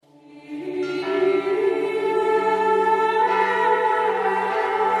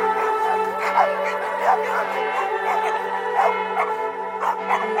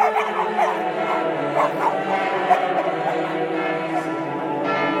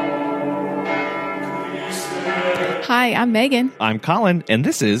Hi, I'm Megan. I'm Colin, and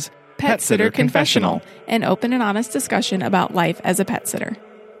this is Pet Sitter Confessional, an open and honest discussion about life as a pet sitter.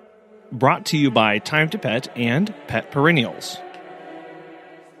 Brought to you by Time to Pet and Pet Perennials.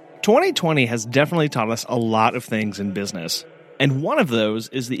 2020 has definitely taught us a lot of things in business, and one of those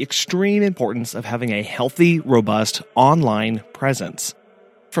is the extreme importance of having a healthy, robust online presence.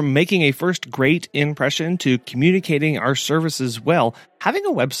 From making a first great impression to communicating our services well, having a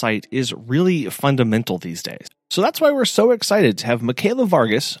website is really fundamental these days. So that's why we're so excited to have Michaela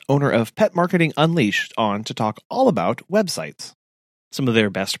Vargas, owner of Pet Marketing Unleashed, on to talk all about websites. Some of their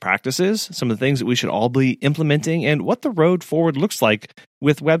best practices, some of the things that we should all be implementing, and what the road forward looks like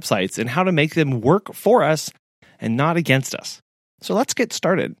with websites and how to make them work for us and not against us. So let's get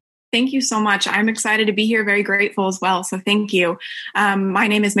started. Thank you so much. I'm excited to be here. Very grateful as well. So thank you. My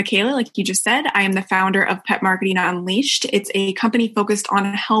name is Michaela, like you just said. I am the founder of Pet Marketing Unleashed. It's a company focused on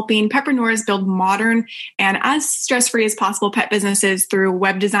helping petpreneurs build modern and as stress-free as possible pet businesses through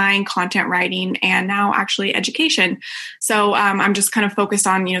web design, content writing, and now actually education. So I'm just kind of focused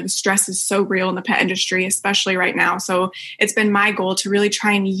on, the stress is so real in the pet industry, especially right now. So it's been my goal to really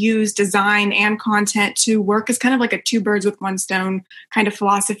try and use design and content to work as kind of like a two birds with one stone kind of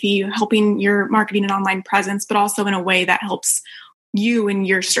philosophy, helping your marketing and online presence, but also in a way that helps you and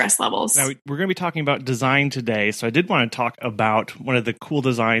your stress levels. Now, we're going to be talking about design today. So I did want to talk about one of the cool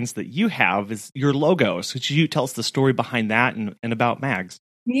designs that you have is your logo. So could you tell us the story behind that and about Mags?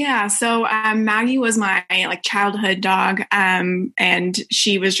 Yeah. So Maggie was my childhood dog. And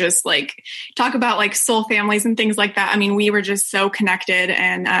she was just talk about soul families and things like that. I mean, we were just so connected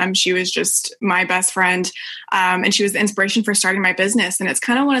and she was just my best friend. And she was the inspiration for starting my business. And it's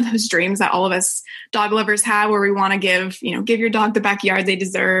kind of one of those dreams that all of us dog lovers have where we want to give your dog the backyard they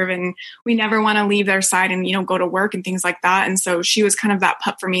deserve. And we never want to leave their side and, go to work and things like that. And so she was kind of that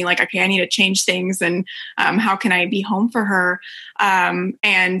pup for me, okay, I need to change things. And how can I be home for her?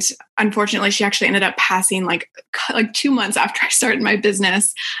 And unfortunately, she actually ended up passing like 2 months after I started my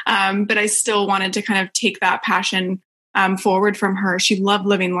business. But I still wanted to kind of take that passion forward from her. She loved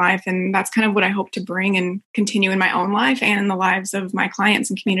living life. And that's kind of what I hope to bring and continue in my own life and in the lives of my clients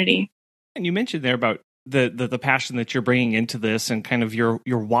and community. And you mentioned there about the passion that you're bringing into this and kind of your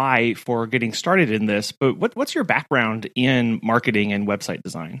why for getting started in this. But what's your background in marketing and website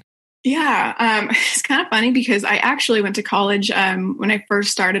design? Yeah, it's kind of funny because I actually went to college when I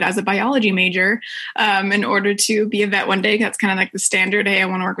first started as a biology major in order to be a vet one day. That's kind of like the standard, hey, I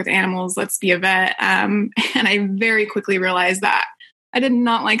want to work with animals, let's be a vet. And I very quickly realized that I did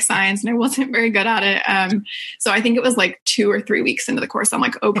not like science and I wasn't very good at it. So I think it was 2 or 3 weeks into the course, I'm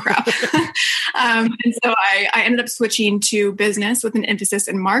like, oh crap. And so I ended up switching to business with an emphasis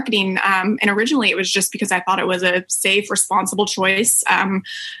in marketing. And originally it was just because I thought it was a safe, responsible choice.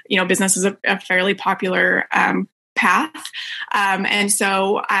 Business is a fairly popular path. And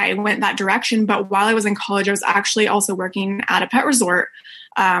so I went that direction. But while I was in college, I was actually also working at a pet resort.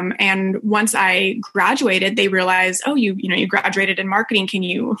 And once I graduated, they realized, oh, you graduated in marketing. Can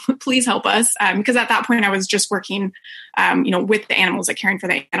you please help us? Because at that point I was just working, with the animals, caring for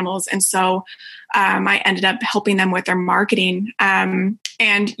the animals. And so, I ended up helping them with their marketing. And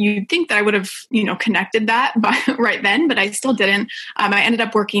you'd think that I would have, connected that right then, but I still didn't. I ended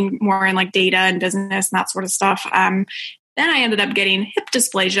up working more in data and business and that sort of stuff. Then I ended up getting hip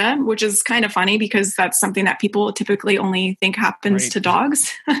dysplasia, which is kind of funny because that's something that people typically only think happens to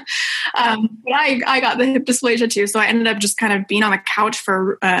dogs. But I got the hip dysplasia too. So I ended up just kind of being on the couch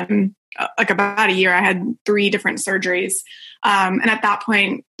for about a year. I had 3 different surgeries. And at that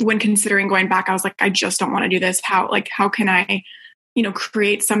point, when considering going back, I was like, I just don't want to do this. How can I,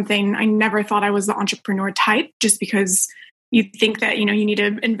 create something? I never thought I was the entrepreneur type just because you think that, you need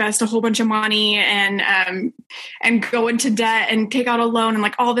to invest a whole bunch of money and go into debt and take out a loan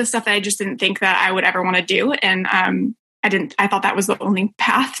and all this stuff that I just didn't think that I would ever want to do. And I thought that was the only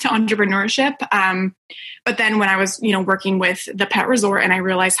path to entrepreneurship. But then when I was, working with the pet resort and I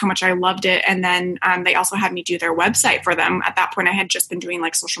realized how much I loved it. And then they also had me do their website for them. At that point, I had just been doing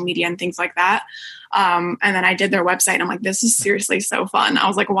social media and things like that. And then I did their website and I'm like, this is seriously so fun. I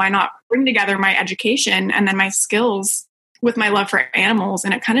was like, why not bring together my education and then my skills with my love for animals,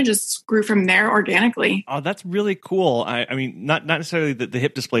 and it kind of just grew from there organically. Oh, that's really cool. I mean, not necessarily the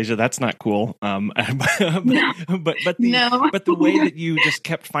hip dysplasia. That's not cool. But the way that you just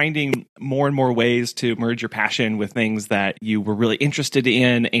kept finding more and more ways to merge your passion with things that you were really interested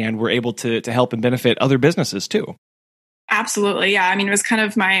in, and were able to help and benefit other businesses too. Absolutely. Yeah. I mean, it was kind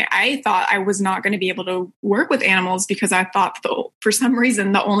of I thought I was not going to be able to work with animals because I thought for some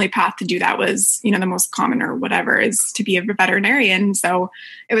reason, the only path to do that was, the most common or whatever is to be a veterinarian. So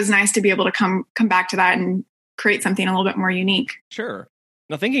it was nice to be able to come back to that and create something a little bit more unique. Sure.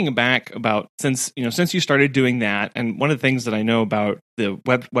 Now, thinking back about since you started doing that, and one of the things that I know about the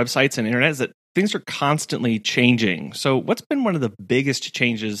websites and internet is that things are constantly changing. So what's been one of the biggest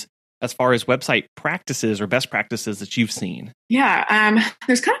changes as far as website practices or best practices that you've seen? Yeah,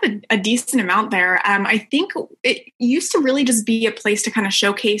 there's kind of a decent amount there. I think it used to really just be a place to kind of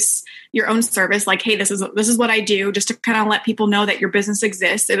showcase your own service, like, hey, this is what I do, just to kind of let people know that your business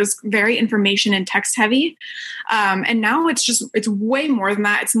exists. It was very information and text heavy, and now it's way more than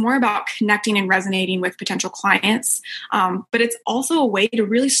that. It's more about connecting and resonating with potential clients, but it's also a way to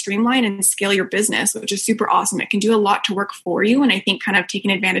really streamline and scale your business, which is super awesome. It can do a lot to work for you, and I think kind of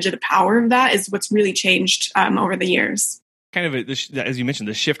taking advantage of the power of that is what's really changed over the years. Kind of, as you mentioned,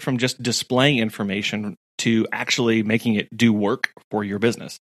 the shift from just displaying information to actually making it do work for your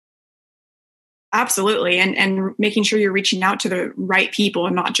business. Absolutely. And making sure you're reaching out to the right people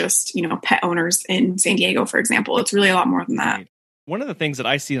and not just, pet owners in San Diego, for example. It's really a lot more than that. One of the things that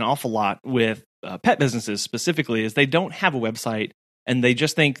I see an awful lot with pet businesses specifically is they don't have a website and they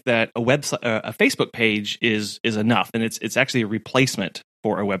just think that a Facebook page is enough. And it's actually a replacement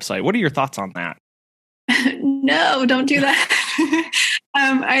for a website. What are your thoughts on that? No, don't do that.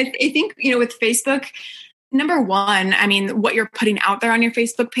 I think, with Facebook, number one, what you're putting out there on your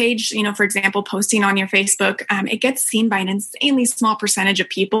Facebook page, for example, posting on your Facebook, it gets seen by an insanely small percentage of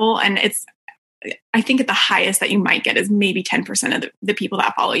people. And I think at the highest that you might get is maybe 10% of the people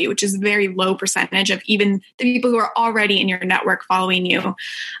that follow you, which is a very low percentage of even the people who are already in your network following you.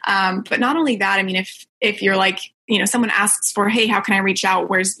 But not only that, if you're like, someone asks for, hey, how can I reach out?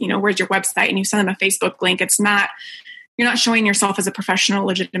 Where's your website? And you send them a Facebook link. You're not showing yourself as a professional,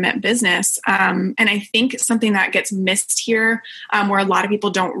 legitimate business. And I think something that gets missed here, where a lot of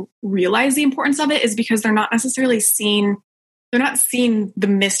people don't realize the importance of it, is because they're not necessarily seeing the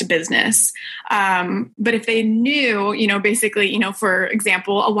missed business. But if they knew, basically, for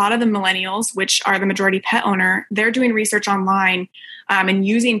example, a lot of the millennials, which are the majority pet owner, they're doing research online and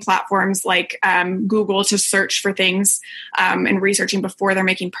using platforms like Google to search for things and researching before they're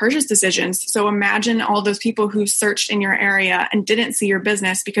making purchase decisions. So imagine all those people who searched in your area and didn't see your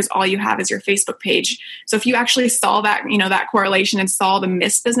business because all you have is your Facebook page. So if you actually saw that, that correlation and saw the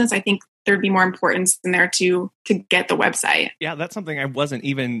missed business, I think there'd be more importance in there to get the website. Yeah, that's something I wasn't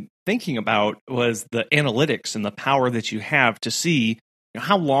even thinking about, was the analytics and the power that you have to see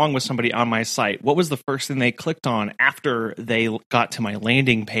how long was somebody on my site? What was the first thing they clicked on after they got to my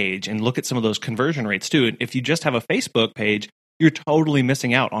landing page? And look at some of those conversion rates too. And if you just have a Facebook page, you're totally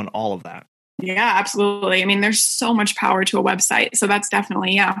missing out on all of that. Yeah, absolutely. There's so much power to a website. So that's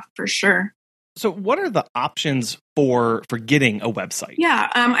definitely, for sure. So what are the options for getting a website?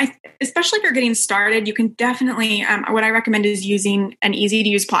 Yeah, especially if you're getting started, you can definitely, what I recommend is using an easy to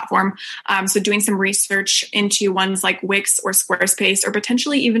use platform. So doing some research into ones like Wix or Squarespace, or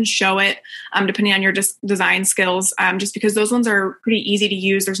potentially even Showit, depending on your design skills, just because those ones are pretty easy to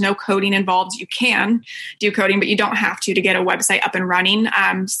use. There's no coding involved. You can do coding, but you don't have to get a website up and running.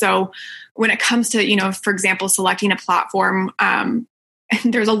 So when it comes to, for example, selecting a platform,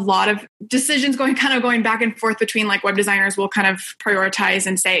 there's a lot of decisions going back and forth between, like, web designers will kind of prioritize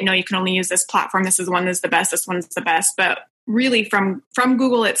and say, no, you can only use this platform. This is one that's the best. This one's the best. But really from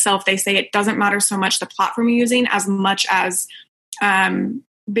Google itself, they say it doesn't matter so much the platform you're using as much as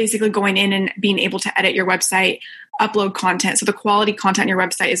basically going in and being able to edit your website, upload content. So the quality content on your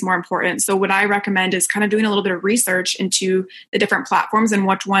website is more important. So what I recommend is kind of doing a little bit of research into the different platforms and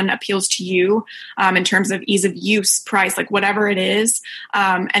which one appeals to you in terms of ease of use, price, like whatever it is,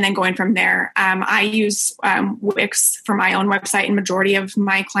 and then going from there. I use Wix for my own website and majority of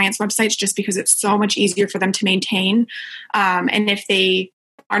my clients' websites just because it's so much easier for them to maintain. And if they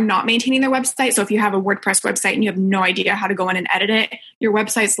are not maintaining their website. So if you have a WordPress website and you have no idea how to go in and edit it, your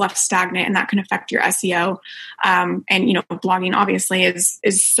website's left stagnant, and that can affect your SEO. And, blogging obviously is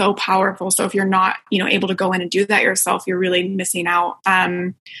so powerful. So if you're not, able to go in and do that yourself, you're really missing out.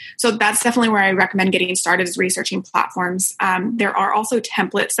 So that's definitely where I recommend getting started, is researching platforms. There are also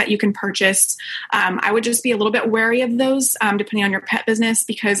templates that you can purchase. I would just be a little bit wary of those, depending on your pet business,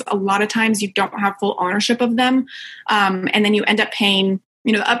 because a lot of times you don't have full ownership of them. And then you end up paying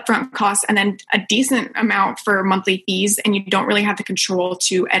the upfront costs and then a decent amount for monthly fees, and you don't really have the control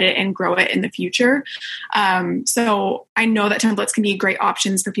to edit and grow it in the future. So I know that templates can be great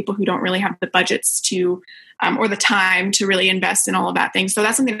options for people who don't really have the budgets to, or the time to really invest in all of that thing. So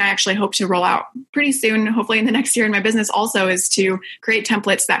that's something I actually hope to roll out pretty soon, hopefully in the next year in my business also, is to create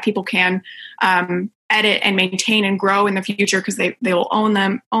templates that people can edit and maintain and grow in the future because they will own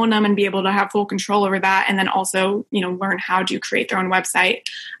them and be able to have full control over that. And then also, learn how to create their own website.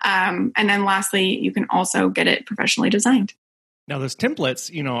 And then lastly, you can also get it professionally designed. Now, those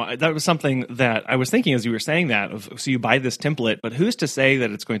templates, that was something that I was thinking as you were saying that. So you buy this template, but who's to say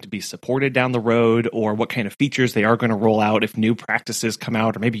that it's going to be supported down the road, or what kind of features they are going to roll out if new practices come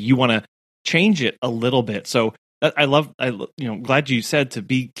out, or maybe you want to change it a little bit. So glad you said to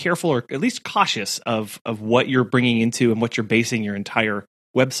be careful, or at least cautious of what you're bringing into and what you're basing your entire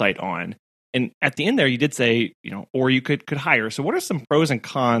website on. And at the end there, you did say, or you could hire. So what are some pros and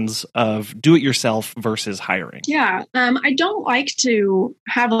cons of do-it-yourself versus hiring? Yeah, I don't like to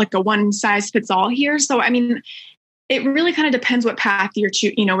have like a one-size-fits-all here. So, I mean, it really kind of depends what path we're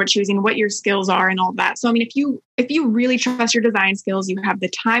choosing, what your skills are and all that. So, I mean, if you really trust your design skills, you have the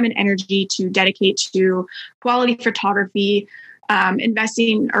time and energy to dedicate to quality photography,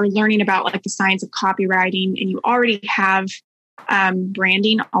 investing or learning about like the science of copywriting, and you already have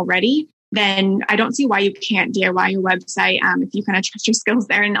branding already, then I don't see why you can't DIY your website if you kind of trust your skills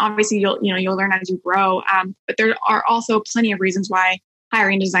there. And obviously you'll learn as you grow. But there are also plenty of reasons why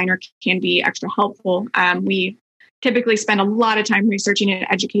hiring a designer can be extra helpful. We typically spend a lot of time researching and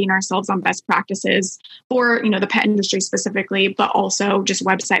educating ourselves on best practices for, the pet industry specifically, but also just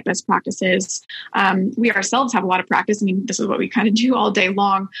website best practices. We ourselves have a lot of practice. I mean, this is what we kind of do all day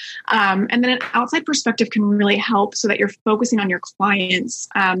long. And then an outside perspective can really help so that you're focusing on your clients.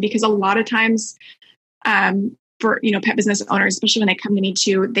 Because a lot of times, for, pet business owners, especially when they come to me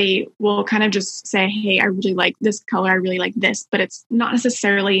too, they will kind of just say, hey, I really like this color. I really like this, but it's not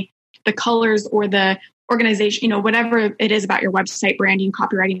necessarily the colors or the organization, whatever it is about your website, branding,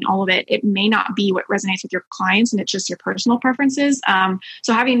 copywriting, all of it, it may not be what resonates with your clients, and it's just your personal preferences.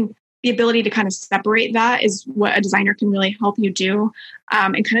 So having the ability to kind of separate that is what a designer can really help you do,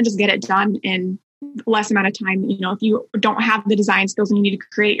 and kind of just get it done in less amount of time. If you don't have the design skills and you need to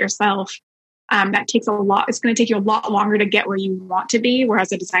create it yourself, that takes a lot. It's going to take you a lot longer to get where you want to be.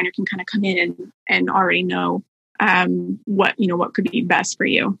 Whereas a designer can kind of come in and already know what could be best for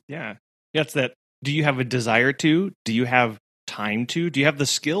you. Yeah, that's that. Do you have a desire to? Do you have time to? Do you have the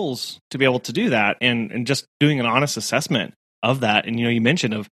skills to be able to do that? And just doing an honest assessment of that. And you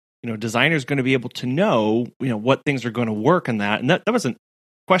mentioned of designers going to be able to know what things are going to work in that. And that was a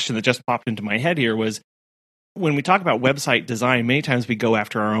question that just popped into my head here. Was when we talk about website design, many times we go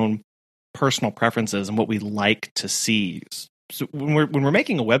after our own personal preferences and what we like to see. So when we're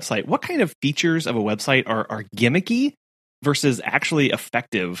making a website, what kind of features of a website are gimmicky versus actually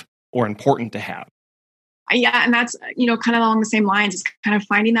effective or important to have? Yeah. And that's, kind of along the same lines, is kind of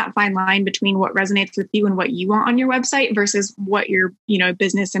finding that fine line between what resonates with you and what you want on your website versus what your,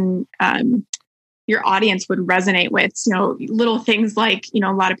 business and your audience would resonate with. Little things like, a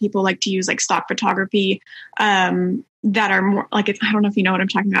lot of people like to use like stock photography that are more like, I don't know if you know what I'm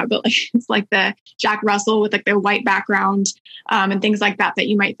talking about, but like it's like the Jack Russell with like the white background and things like that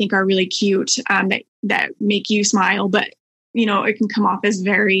you might think are really cute that make you smile, but it can come off as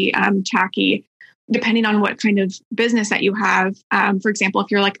very tacky, depending on what kind of business that you have. For example,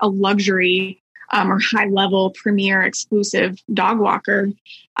 if you're like a luxury or high level premier exclusive dog walker,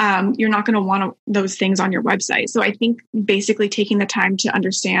 you're not going to want those things on your website. So I think basically taking the time to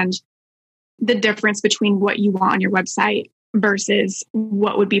understand the difference between what you want on your website versus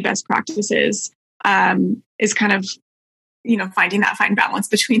what would be best practices is kind of finding that fine balance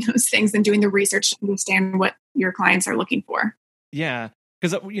between those things and doing the research to understand what your clients are looking for. Yeah.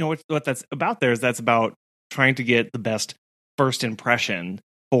 Because, what that's about there is that's about trying to get the best first impression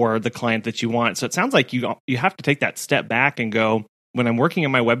for the client that you want. So it sounds like you have to take that step back and go, when I'm working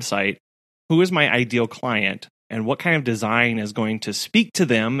on my website, who is my ideal client and what kind of design is going to speak to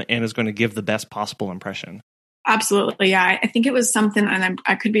them and is going to give the best possible impression? Absolutely. Yeah. I think it was something, and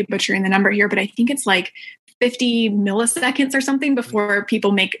I could be butchering the number here, but I think it's like 50 milliseconds or something before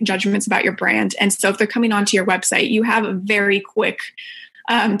people make judgments about your brand. And so if they're coming onto your website, you have a very quick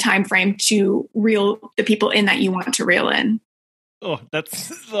time frame to reel the people in that you want to reel in. That's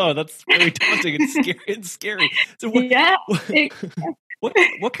very daunting and scary. So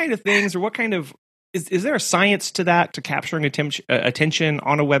what kind of things, or what kind of is there a science to that, to capturing attention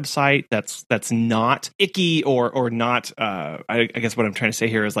on a website that's not icky or not? I guess what I'm trying to say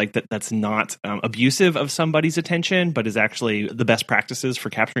here is like that's not abusive of somebody's attention, but is actually the best practices for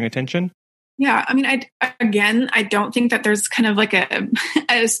capturing attention. Yeah, I mean, I don't think that there's kind of like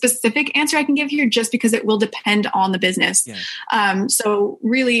a specific answer I can give here, just because it will depend on the business. Yeah. So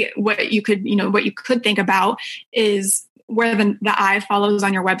really, what you could think about is where the eye follows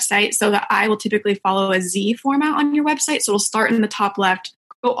on your website. So the eye will typically follow a Z format on your website. So it'll start in the top left,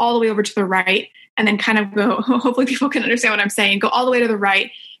 go all the way over to the right, and then kind of go, hopefully people can understand what I'm saying, go all the way to the right,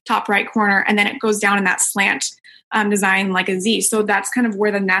 top right corner, and then it goes down in that slant design like a Z. So that's kind of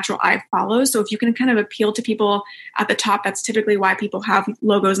where the natural eye follows. So if you can kind of appeal to people at the top, that's typically why people have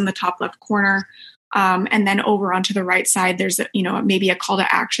logos in the top left corner. And then over onto the right side, there's maybe a call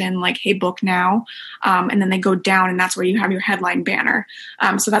to action like, hey, book now. And then they go down, and that's where you have your headline banner.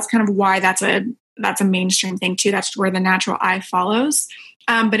 So that's kind of why that's a mainstream thing too. That's where the natural eye follows.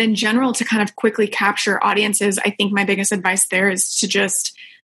 But in general, to kind of quickly capture audiences, I think my biggest advice there is to just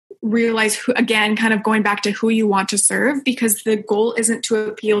realize again, kind of going back to who you want to serve, because the goal isn't to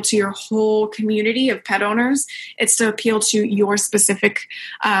appeal to your whole community of pet owners. It's to appeal to your specific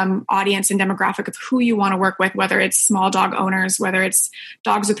audience and demographic of who you want to work with, whether it's small dog owners, whether it's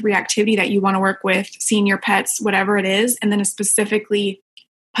dogs with reactivity that you want to work with, senior pets, whatever it is. And then specifically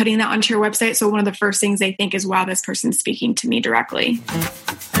putting that onto your website. So one of the first things they think is, wow, this person's speaking to me directly.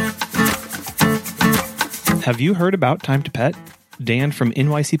 Have you heard about Time to Pet? Dan from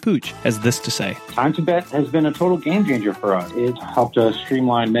NYC Pooch has this to say. Time to Pet has been a total game changer for us. It's helped us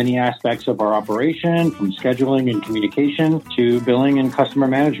streamline many aspects of our operation, from scheduling and communication to billing and customer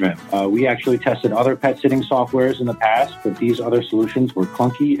management. We actually tested other pet sitting softwares in the past, but these other solutions were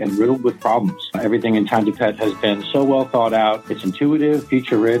clunky and riddled with problems. Everything in Time to Pet has been so well thought out. It's intuitive,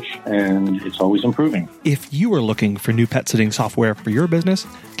 feature-rich, and it's always improving. If you are looking for new pet sitting software for your business,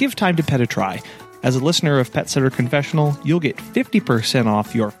 give Time to Pet a try. As a listener of Pet Sitter Confessional, you'll get 50%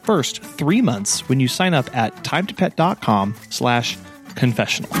 off your first 3 months when you sign up at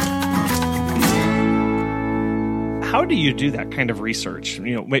timetopet.com/confessional. How do you do that kind of research?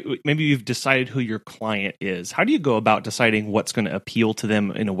 Maybe you've decided who your client is. How do you go about deciding what's going to appeal to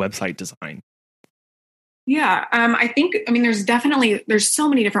them in a website design? Yeah, there's so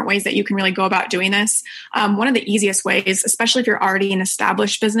many different ways that you can really go about doing this. One of the easiest ways, especially if you're already an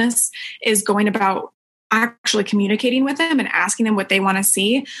established business, is going about actually communicating with them and asking them what they want to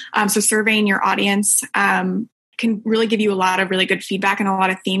see. So surveying your audience can really give you a lot of really good feedback and a lot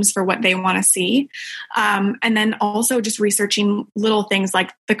of themes for what they want to see. And then also just researching little things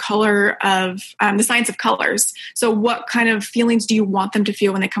like the color of the science of colors. So what kind of feelings do you want them to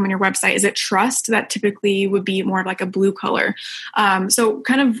feel when they come on your website? Is it trust? That typically would be more of like a blue color. So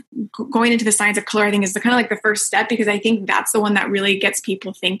kind of going into the science of color, I think is kind of like the first step, because I think that's the one that really gets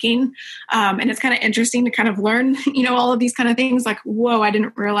people thinking. And it's kind of interesting to kind of learn, all of these kind of things like, whoa, I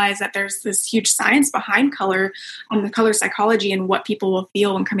didn't realize that there's this huge science behind color, the color psychology, and what people will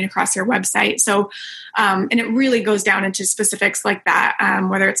feel when coming across your website. So, and it really goes down into specifics like that,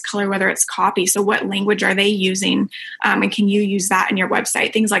 whether it's color, whether it's copy. So what language are they using? And can you use that in your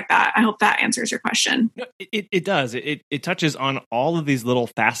website? Things like that. I hope that answers your question. It does. It touches on all of these little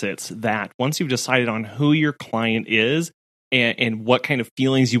facets that once you've decided on who your client is and what kind of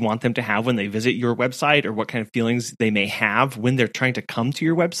feelings you want them to have when they visit your website, or what kind of feelings they may have when they're trying to come to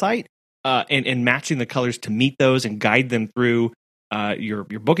your website, and matching the colors to meet those and guide them through your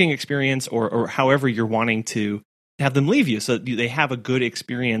booking experience, or however you're wanting to have them leave you, so that they have a good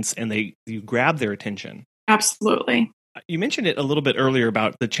experience and you grab their attention. Absolutely. You mentioned it a little bit earlier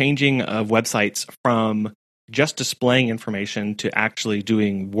about the changing of websites from just displaying information to actually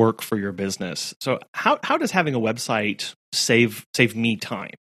doing work for your business. So how does having a website save me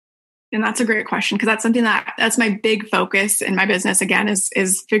time? And that's a great question, because that's something that's my big focus in my business, again,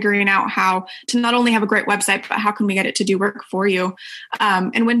 is figuring out how to not only have a great website, but how can we get it to do work for you?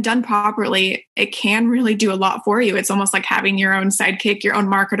 And when done properly, it can really do a lot for you. It's almost like having your own sidekick, your own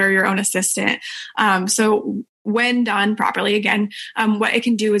marketer, your own assistant. So when done properly, again, what it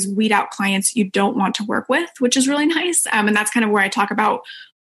can do is weed out clients you don't want to work with, which is really nice. And that's kind of where I talk about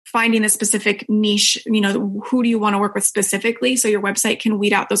finding a specific niche, who do you want to work with specifically? So your website can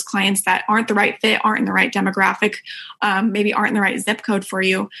weed out those clients that aren't the right fit, aren't in the right demographic, maybe aren't in the right zip code for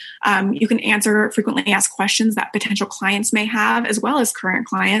you. You can answer frequently asked questions that potential clients may have, as well as current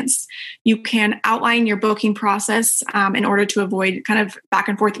clients. You can outline your booking process in order to avoid kind of back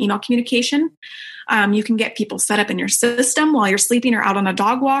and forth email communication. You can get people set up in your system while you're sleeping or out on a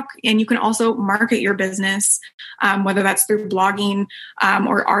dog walk. And you can also market your business, whether that's through blogging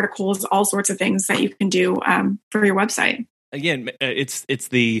or articles, all sorts of things that you can do for your website. Again, it's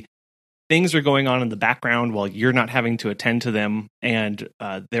the things are going on in the background while you're not having to attend to them. And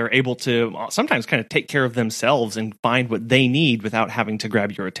they're able to sometimes kind of take care of themselves and find what they need without having to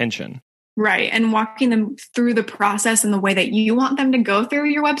grab your attention. Right. And walking them through the process and the way that you want them to go through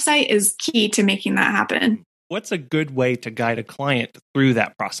your website is key to making that happen. What's a good way to guide a client through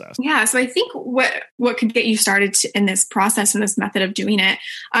that process? Yeah, so I think what could get you started in this process and this method of doing it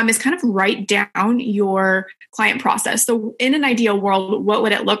is kind of write down your client process. So in an ideal world, what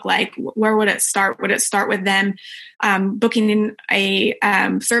would it look like? Where would it start? Would it start with them booking in a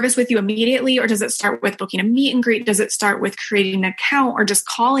service with you immediately? Or does it start with booking a meet and greet? Does it start with creating an account or just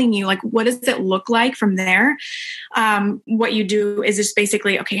calling you? Like, what does it look like from there? What you do is just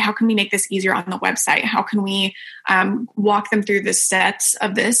basically, okay, how can we make this easier on the website? How can we walk them through the steps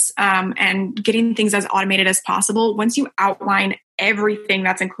of this and getting things as automated as possible? Once you outline everything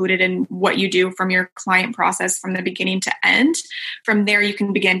that's included in what you do from your client process from the beginning to end, from there you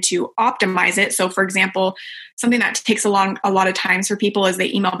can begin to optimize it. So for example, something that takes a lot of times for people is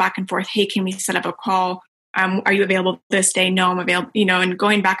they email back and forth, hey, can we set up a call? Are you available this day? No, I'm available, and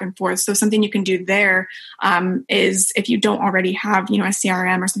going back and forth. So something you can do there is if you don't already have, a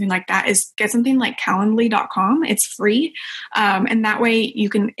CRM or something like that, is get something like Calendly.com. It's free. And that way you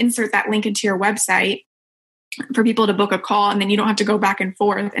can insert that link into your website for people to book a call, and then you don't have to go back and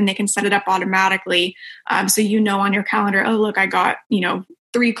forth, and they can set it up automatically. So on your calendar, oh, look, I got,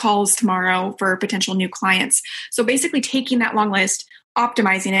 3 calls tomorrow for potential new clients. So basically taking that long list,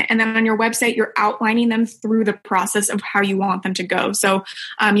 optimizing it. And then on your website, you're outlining them through the process of how you want them to go. So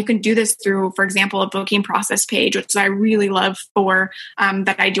you can do this through, for example, a booking process page, which I really love for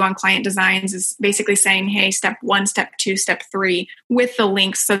that I do on client designs, is basically saying, hey, step 1, step 2, step 3 with the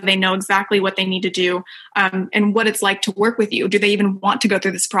links so they know exactly what they need to do and what it's like to work with you. Do they even want to go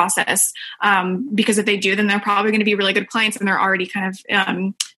through this process? Because if they do, then they're probably going to be really good clients and they're already kind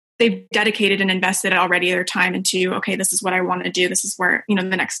of they've dedicated and invested already their time into, okay, this is what I want to do. This is where, the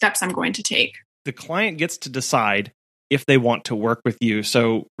next steps I'm going to take. The client gets to decide if they want to work with you.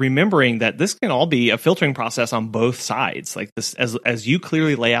 So remembering that this can all be a filtering process on both sides. Like this, as you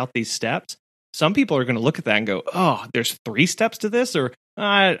clearly lay out these steps, some people are going to look at that and go, oh, there's 3 steps to this, or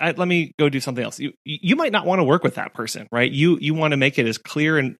let me go do something else. You might not want to work with that person, right? You want to make it as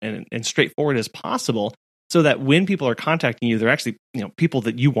clear and straightforward as possible, so that when people are contacting you, they're actually, people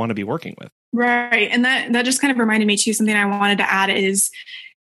that you want to be working with. Right. And that just kind of reminded me too, something I wanted to add is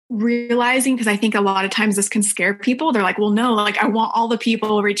realizing, because I think a lot of times this can scare people. They're like, well, no, I want all the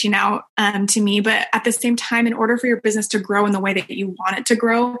people reaching out to me. But at the same time, in order for your business to grow in the way that you want it to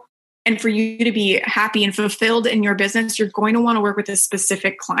grow, and for you to be happy and fulfilled in your business, you're going to want to work with a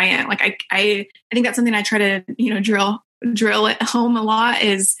specific client. I think that's something I try to, drill at home a lot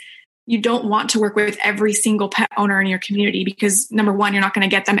is, you don't want to work with every single pet owner in your community because number 1, you're not going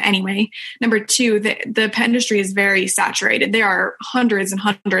to get them anyway. Number 2, the pet industry is very saturated. There are hundreds and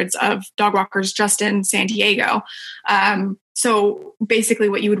hundreds of dog walkers just in San Diego. So basically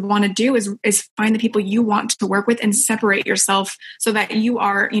what you would want to do is find the people you want to work with and separate yourself so that you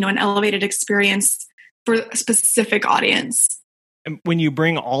are, an elevated experience for a specific audience. And when you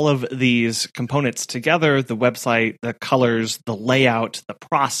bring all of these components together, the website, the colors, the layout, the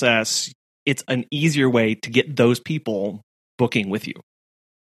process, it's an easier way to get those people booking with you.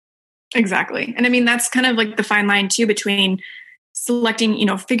 Exactly. And I mean, that's kind of like the fine line too between selecting,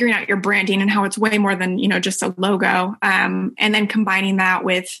 figuring out your branding and how it's way more than, just a logo. And then combining that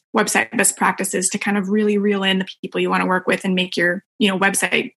with website best practices to kind of really reel in the people you want to work with and make your,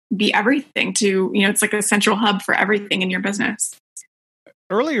 website be everything to, it's like a central hub for everything in your business.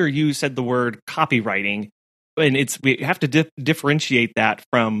 Earlier, you said the word copywriting, and we have to differentiate that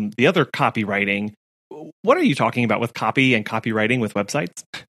from the other copywriting. What are you talking about with copy and copywriting with websites?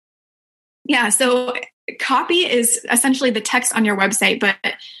 Yeah, so copy is essentially the text on your website, but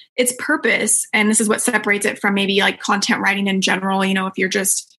its purpose, and this is what separates it from maybe like content writing in general. If you're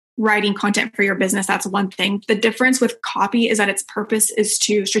just writing content for your business, that's one thing. The difference with copy is that its purpose is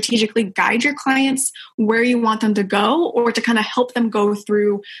to strategically guide your clients where you want them to go, or to kind of help them go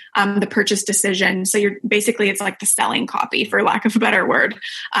through the purchase decision. So it's like the selling copy, for lack of a better word.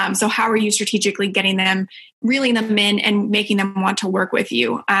 So how are you strategically getting them, reeling them in and making them want to work with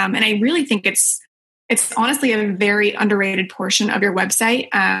you? And I really think it's honestly a very underrated portion of your website.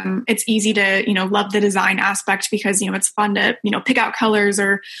 It's easy to, love the design aspect because, it's fun to, pick out colors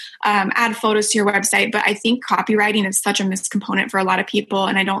or add photos to your website. But I think copywriting is such a missed component for a lot of people.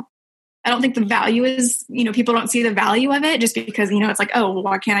 And I don't think the value is, people don't see the value of it just because, it's like, oh, well,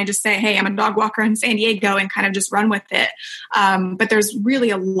 why can't I just say, hey, I'm a dog walker in San Diego and kind of just run with it. But there's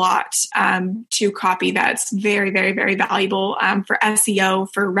really a lot to copy that's very, very, very valuable for SEO,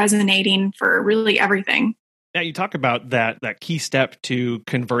 for resonating, for really everything. Now you talk about that key step to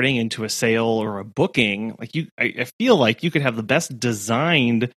converting into a sale or a booking. I feel like you could have the best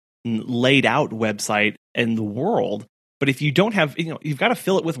designed, laid out website in the world, But if you don't have, you've got to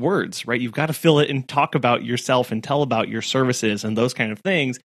fill it with words, right? You've got to fill it and talk about yourself and tell about your services and those kind of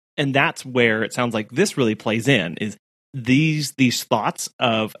things. And that's where it sounds like this really plays in, is these thoughts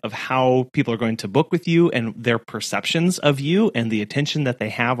of how people are going to book with you and their perceptions of you and the attention that they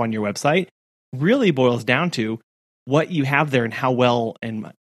have on your website really boils down to what you have there and how well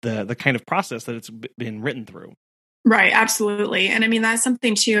and the kind of process that it's been written through. Right. Absolutely. And I mean, that's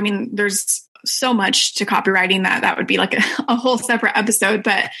something too. I mean, there's so much to copywriting that would be like a whole separate episode,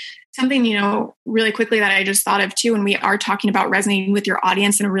 but something, really quickly that I just thought of too, when we are talking about resonating with your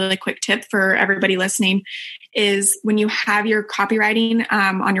audience, and a really quick tip for everybody listening is when you have your copywriting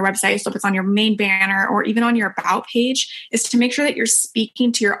on your website, so if it's on your main banner or even on your about page, is to make sure that you're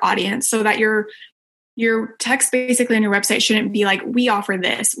speaking to your audience, so that your text basically on your website shouldn't be like, we offer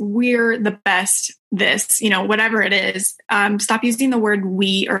this, we're the best, this, whatever it is. Stop using the word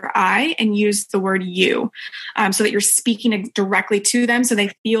we or I and use the word you, so that you're speaking directly to them, so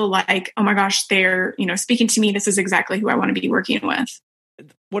they feel like, oh my gosh, they're, speaking to me. This is exactly who I want to be working with.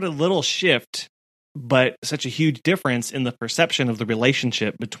 What a little shift, but such a huge difference in the perception of the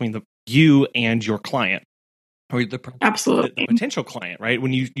relationship between you and your client, or absolutely the potential client, right?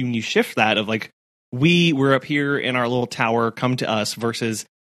 When you shift that of like, we're up here in our little tower, come to us, versus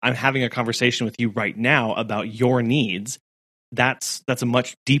I'm having a conversation with you right now about your needs. That's a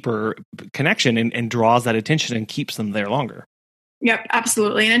much deeper connection and draws that attention and keeps them there longer. Yep,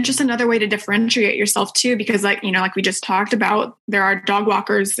 absolutely. And just another way to differentiate yourself too, because like we just talked about, there are dog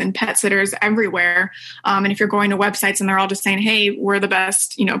walkers and pet sitters everywhere. And if you're going to websites and they're all just saying, hey, we're the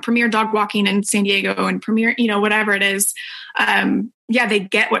best, premier dog walking in San Diego and premier, whatever it is. Yeah, they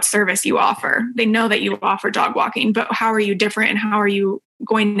get what service you offer. They know that you offer dog walking, but how are you different, and how are you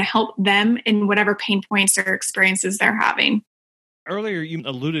going to help them in whatever pain points or experiences they're having? Earlier, you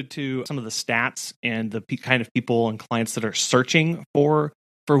alluded to some of the stats and the kind of people and clients that are searching for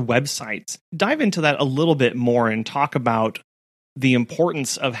websites. Dive into that a little bit more and talk about the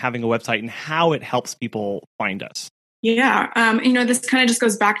importance of having a website and how it helps people find us. Yeah. This kind of just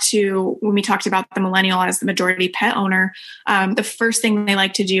goes back to when we talked about the millennial as the majority pet owner. The first thing they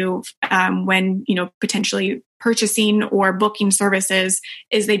like to do when, potentially purchasing or booking services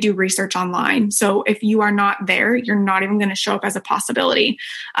is they do research online. So if you are not there, you're not even going to show up as a possibility.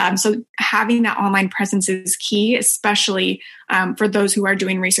 So having that online presence is key, especially for those who are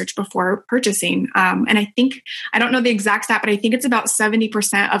doing research before purchasing. And I don't know the exact stat, but I think it's about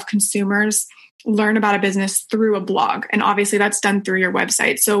 70% of consumers learn about a business through a blog. And obviously that's done through your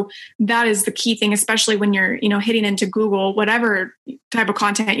website. So that is the key thing, especially when you're, hitting into Google, whatever type of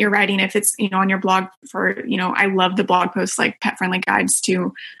content you're writing. If it's, on your blog for, I love the blog posts like pet friendly guides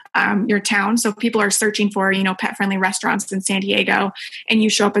to your town. So people are searching for, pet friendly restaurants in San Diego, and you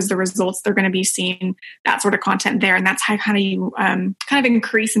show up as the results, they're going to be seeing that sort of content there. And that's how you kind of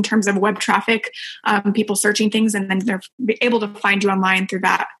increase in terms of web traffic, people searching things, and then they're able to find you online through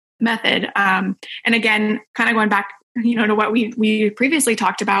that method. And again, kind of going back, to what we previously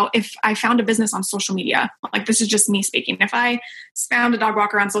talked about, if I found a business on social media, like this is just me speaking. If I found a dog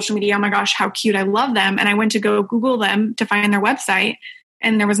walker on social media, oh my gosh, how cute, I love them. And I went to go Google them to find their website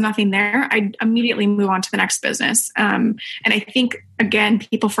and there was nothing there, I'd immediately move on to the next business. And I think, again,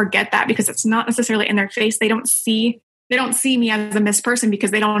 people forget that because it's not necessarily in their face. They don't see me as a missed person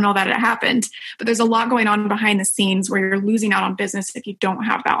because they don't know that it happened. But there's a lot going on behind the scenes where you're losing out on business if you don't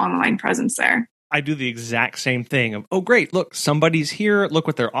have that online presence there. I do the exact same thing of, oh, great, look, somebody's here. Look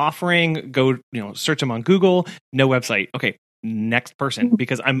what they're offering. Go, search them on Google. No website. Okay, next person,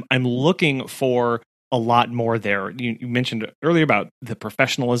 because I'm looking for a lot more there. You mentioned earlier about the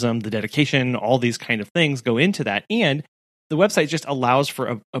professionalism, the dedication, all these kind of things go into that. And the website just allows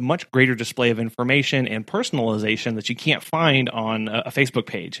for a much greater display of information and personalization that you can't find on a Facebook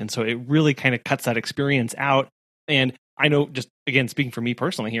page. And so it really kind of cuts that experience out. And I know, just again, speaking for me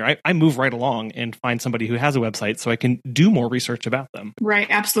personally here, I move right along and find somebody who has a website so I can do more research about them. Right.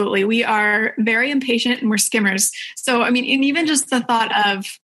 Absolutely. We are very impatient and we're skimmers. So, and even just the thought of,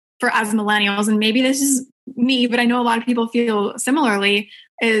 for as millennials, and maybe this is me, but I know a lot of people feel similarly,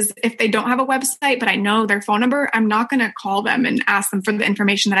 is if they don't have a website, but I know their phone number, I'm not going to call them and ask them for the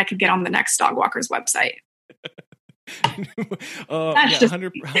information that I could get on the next dog walker's website. Yeah,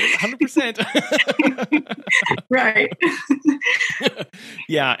 100%. Right.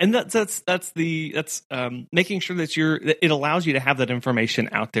 Yeah, and that's making sure that it allows you to have that information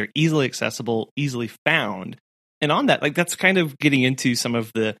out there, easily accessible, easily found. And on that, that's kind of getting into some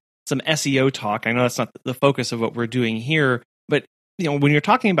SEO talk. I know that's not the focus of what we're doing here, but when you're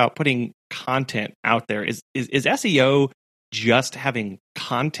talking about putting content out there, is SEO just having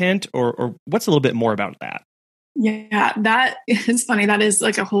content, or what's a little bit more about that? Yeah, that is funny. That is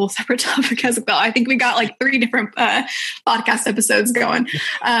like a whole separate topic as well. I think we got like 3 different podcast episodes going.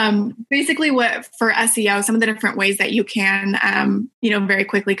 Basically, what for SEO, some of the different ways that you can, very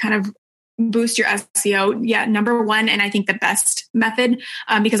quickly kind of boost your SEO. Yeah, number one, and I think the best method,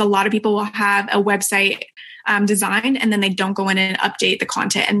 because a lot of people will have a website designed and then they don't go in and update the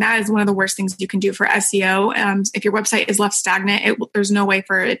content. And that is one of the worst things you can do for SEO. If your website is left stagnant, there's no way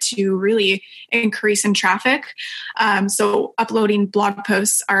for it to really increase in traffic. So uploading blog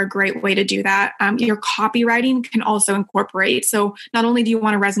posts are a great way to do that. Your copywriting can also incorporate. So not only do you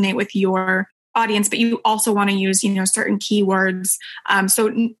want to resonate with your audience, but you also want to use, certain keywords.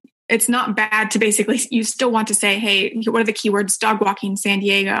 So it's not bad to basically, you still want to say, hey, what are the keywords? Dog walking San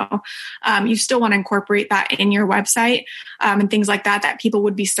Diego. You still want to incorporate that in your website and things like that people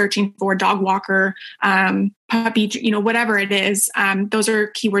would be searching for, dog walker, puppy, whatever it is. Those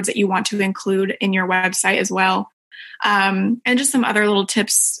are keywords that you want to include in your website as well. And just some other little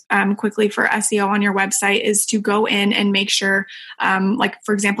tips quickly for SEO on your website is to go in and make sure, like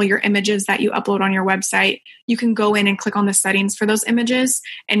for example, your images that you upload on your website, you can go in and click on the settings for those images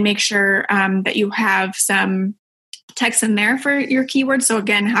and make sure that you have some text in there for your keywords. So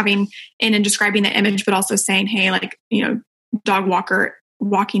again, having in and describing the image, but also saying, hey, like, dog walker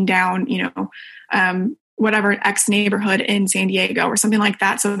walking down, whatever X neighborhood in San Diego or something like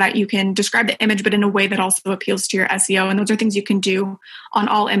that, so that you can describe the image, but in a way that also appeals to your SEO. And those are things you can do on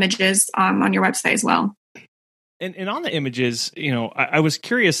all images on your website as well. And on the images, I was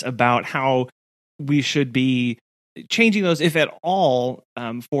curious about how we should be changing those, if at all,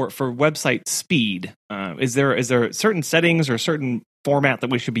 for website speed. Is there certain settings or certain format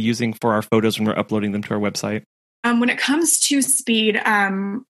that we should be using for our photos when we're uploading them to our website? When it comes to speed,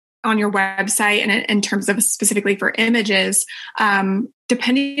 on your website and in terms of specifically for images,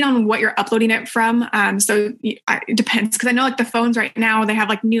 depending on what you're uploading it from. So it depends, because I know like the phones right now, they have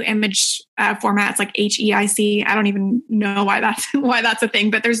like new image formats like HEIC. I don't even know why that's a thing,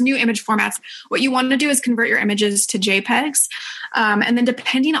 but there's new image formats. What you want to do is convert your images to JPEGs. And then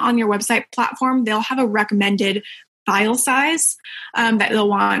depending on your website platform, they'll have a recommended file size that they'll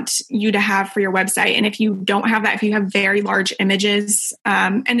want you to have for your website. And if you don't have that, if you have very large images,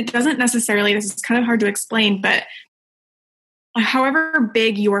 and it doesn't necessarily, this is kind of hard to explain, but however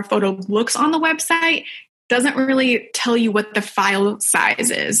big your photo looks on the website doesn't really tell you what the file size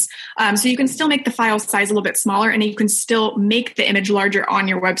is. So you can still make the file size a little bit smaller and you can still make the image larger on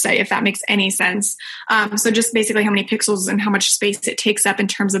your website, if that makes any sense. So just basically how many pixels and how much space it takes up in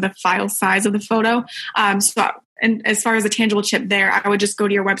terms of the file size of the photo. And as far as a tangible tip there, I would just go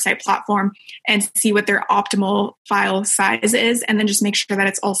to your website platform and see what their optimal file size is, and then just make sure that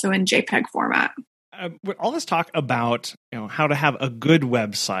it's also in JPEG format. With all this talk about how to have a good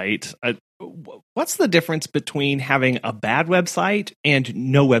website, what's the difference between having a bad website and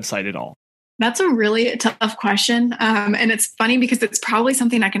no website at all? That's a really tough question. And it's funny because it's probably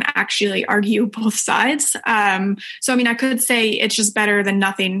something I can actually argue both sides. So, I could say it's just better than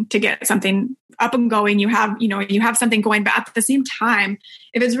nothing to get something up and going. You have something going, but at the same time,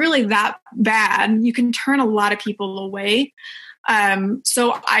 if it's really that bad, you can turn a lot of people away.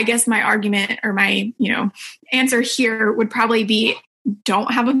 So I guess my argument or my, answer here would probably be,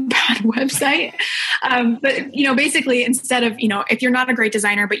 don't have a bad website. But, basically instead of, if you're not a great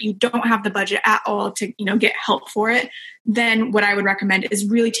designer, but you don't have the budget at all to, get help for it, then what I would recommend is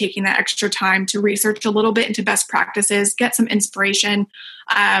really taking that extra time to research a little bit into best practices, get some inspiration.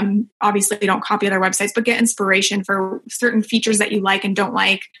 Obviously don't copy other websites, but get inspiration for certain features that you like and don't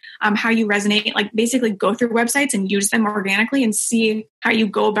like, how you resonate, like basically go through websites and use them organically and see how you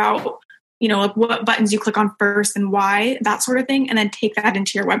go about like what buttons you click on first and why, that sort of thing, and then take that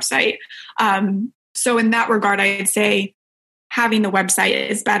into your website. So in that regard, I'd say having the website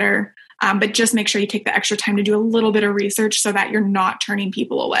is better, but just make sure you take the extra time to do a little bit of research so that you're not turning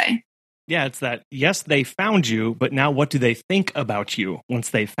people away. Yeah, it's that, yes, they found you, but now what do they think about you once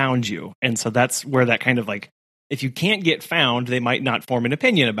they found you? And so that's where that kind of like, if you can't get found, they might not form an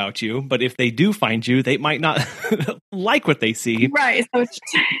opinion about you. But if they do find you, they might not like what they see. Right. So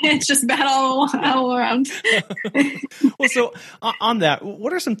it's just bad all around. Well, so on that,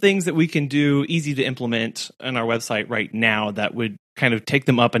 what are some things that we can do easy to implement on our website right now that would kind of take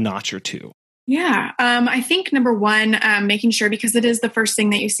them up a notch or two? Yeah. I think number one, making sure, because it is the first thing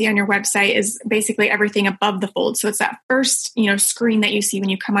that you see on your website, is basically everything above the fold. So it's that first, screen that you see when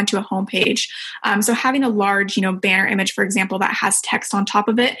you come onto a homepage. So having a large, banner image, for example, that has text on top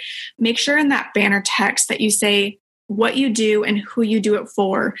of it, make sure in that banner text that you say, what you do and who you do it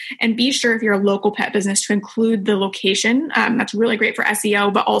for. And be sure if you're a local pet business to include the location. That's really great for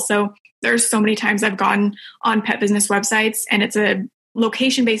SEO, but also there's so many times I've gone on pet business websites and it's a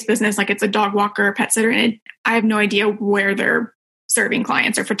location-based business, like it's a dog walker, or pet sitter, and I have no idea where they're serving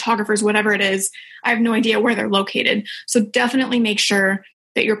clients or photographers, whatever it is. I have no idea where they're located. So definitely make sure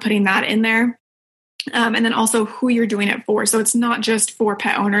that you're putting that in there. And then also who you're doing it for. So it's not just for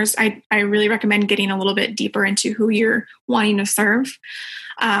pet owners. I really recommend getting a little bit deeper into who you're wanting to serve.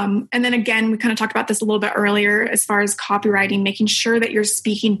 And then again, we kind of talked about this a little bit earlier as far as copywriting, making sure that you're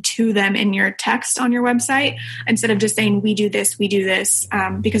speaking to them in your text on your website instead of just saying, we do this,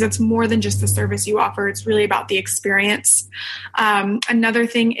 because it's more than just the service you offer. It's really about the experience. Another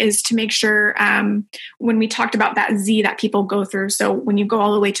thing is to make sure when we talked about that Z that people go through. So when you go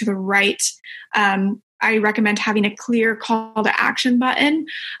all the way to the right, I recommend having a clear call to action button.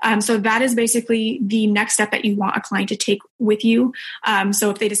 So that is basically the next step that you want a client to take with you.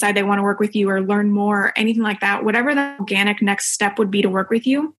 So if they decide they want to work with you or learn more, or anything like that, whatever the organic next step would be to work with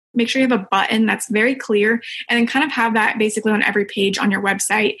you, make sure you have a button that's very clear, and then kind of have that basically on every page on your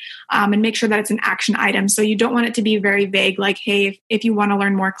website, and make sure that it's an action item. So you don't want it to be very vague, like, hey, if you want to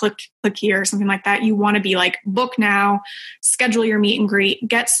learn more, click here or something like that. You want to be like, book now, schedule your meet and greet,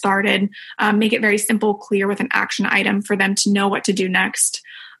 get started, make it very simple, clear with an action item for them to know what to do next.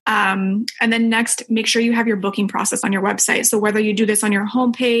 And then next, make sure you have your booking process on your website. So whether you do this on your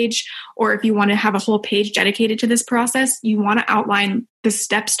homepage or if you want to have a whole page dedicated to this process, you want to outline the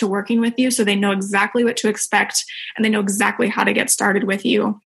steps to working with you so they know exactly what to expect and they know exactly how to get started with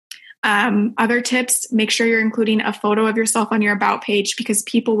you. Other tips, make sure you're including a photo of yourself on your about page, because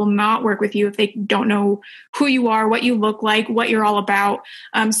people will not work with you if they don't know who you are, what you look like, what you're all about.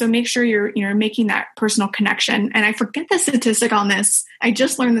 So make sure you're making that personal connection. And I forget the statistic on this. I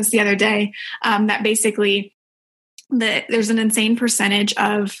just learned this the other day, that basically there's an insane percentage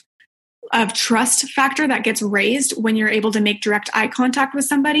of trust factor that gets raised when you're able to make direct eye contact with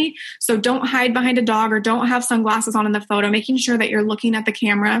somebody. So don't hide behind a dog or don't have sunglasses on in the photo, making sure that you're looking at the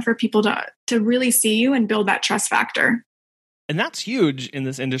camera for people to really see you and build that trust factor. And that's huge in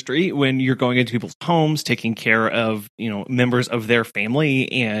this industry when you're going into people's homes, taking care of, members of their family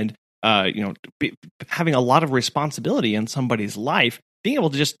and, having a lot of responsibility in somebody's life, being able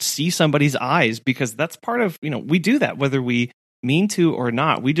to just see somebody's eyes, because that's part of, we do that whether we mean to or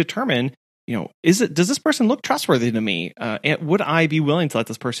not. We determine, does this person look trustworthy to me? And would I be willing to let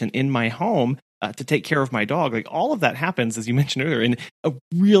this person in my home to take care of my dog? Like, all of that happens, as you mentioned earlier, in a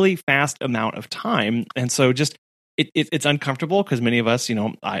really fast amount of time. And so just it's uncomfortable because many of us,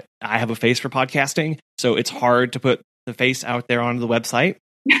 I have a face for podcasting, so it's hard to put the face out there on the website.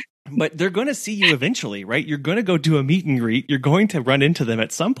 But they're going to see you eventually, right? You're going to go do a meet and greet. You're going to run into them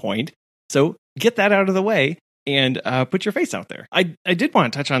at some point. So get that out of the way and put your face out there. I did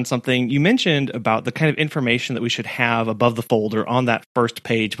want to touch on something you mentioned about the kind of information that we should have above the folder on that first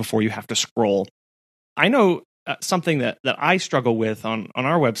page before you have to scroll. I know something that I struggle with on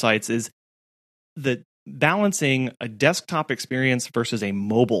our websites is the balancing a desktop experience versus a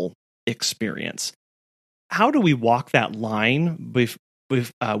mobile experience. How do we walk that line with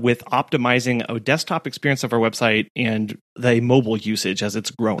optimizing a desktop experience of our website and the mobile usage as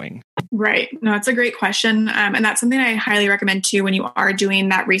it's growing? Right. No, it's a great question. And that's something I highly recommend too when you are doing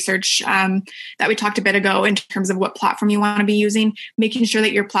that research that we talked a bit ago in terms of what platform you want to be using, making sure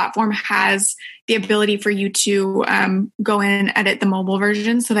that your platform has the ability for you to go in and edit the mobile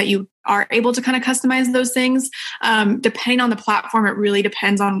version so that you are able to kind of customize those things. Depending on the platform, it really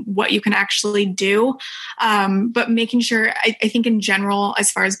depends on what you can actually do. But making sure, I think in general,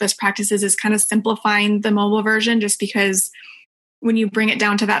 as far as best practices, is kind of simplifying the mobile version, just because when you bring it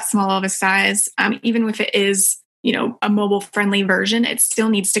down to that small of a size, even if it is, a mobile friendly version, it still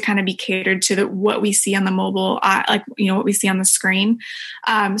needs to kind of be catered to what we see on the mobile, what we see on the screen.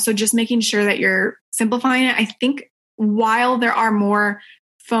 So just making sure that you're simplifying it. I think while there are more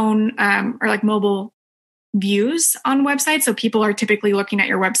phone or like mobile views on websites, so people are typically looking at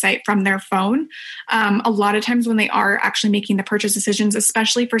your website from their phone, a lot of times when they are actually making the purchase decisions,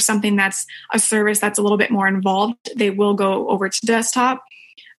 especially for something that's a service that's a little bit more involved, they will go over to desktop.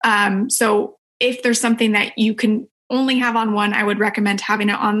 So if there's something that you can only have on one, I would recommend having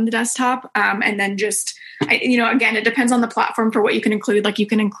it on the desktop. And then just, again, it depends on the platform for what you can include. Like you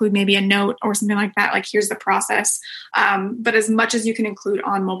can include maybe a note or something like that. Like, here's the process. But as much as you can include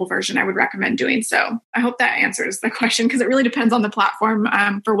on mobile version, I would recommend doing so. I hope that answers the question, because it really depends on the platform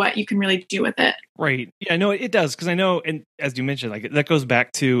for what you can really do with it. Right. Yeah, no, it does. Because I know, and as you mentioned, like that goes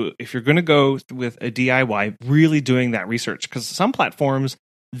back to if you're going to go with a DIY, really doing that research, because some platforms,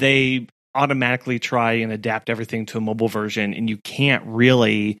 they automatically try and adapt everything to a mobile version, and you can't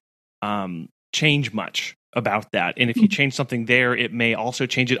really change much about that. And if you change something there, it may also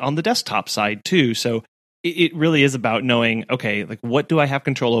change it on the desktop side too. So it really is about knowing, okay, like what do I have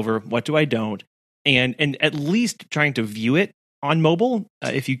control over? What do I don't? And at least trying to view it on mobile,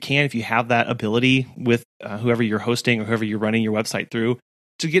 if you have that ability with whoever you're hosting or whoever you're running your website through,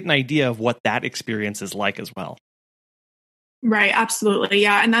 to get an idea of what that experience is like as well. Right. Absolutely.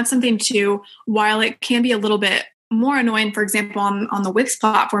 Yeah. And that's something too, while it can be a little bit more annoying, for example, on the Wix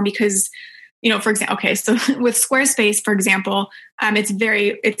platform, because, for example, okay, so with Squarespace, for example,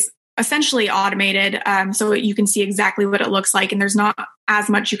 it's essentially automated. So you can see exactly what it looks like. And there's not as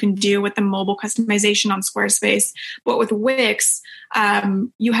much you can do with the mobile customization on Squarespace. But with Wix,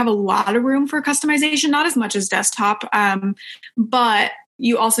 you have a lot of room for customization, not as much as desktop. But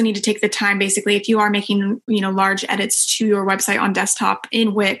you also need to take the time, basically, if you are making, large edits to your website on desktop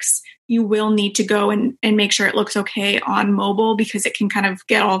in Wix, you will need to go and make sure it looks okay on mobile, because it can kind of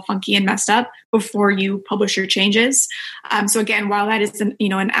get all funky and messed up before you publish your changes. So again, while that is an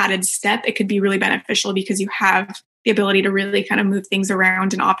added step, it could be really beneficial because you have the ability to really kind of move things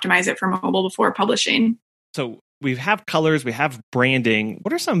around and optimize it for mobile before publishing. So we have colors, we have branding.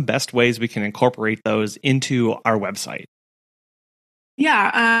 What are some best ways we can incorporate those into our website?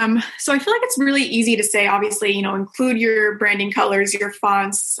 Yeah. So I feel like it's really easy to say, obviously, include your branding colors, your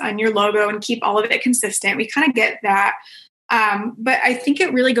fonts, and your logo, and keep all of it consistent. We kind of get that. But I think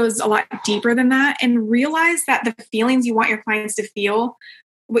it really goes a lot deeper than that, and realize that the feelings you want your clients to feel,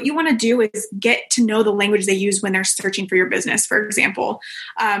 what you want to do is get to know the language they use when they're searching for your business, for example.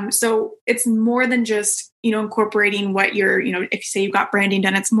 So it's more than just, incorporating what you're, if you say you've got branding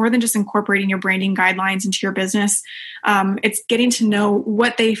done, it's more than just incorporating your branding guidelines into your business. It's getting to know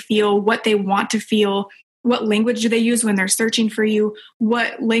what they feel, what they want to feel. What language do they use when they're searching for you?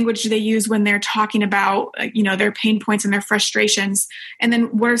 What language do they use when they're talking about, their pain points and their frustrations? And then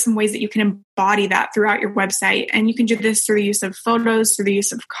what are some ways that you can embody that throughout your website? And you can do this through the use of photos, through the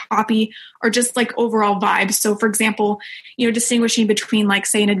use of copy, or just like overall vibes. So for example, distinguishing between like,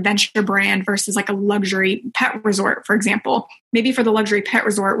 say, an adventure brand versus like a luxury pet resort, for example. Maybe for the luxury pet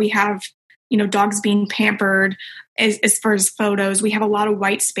resort, we have dogs being pampered. As far as photos, we have a lot of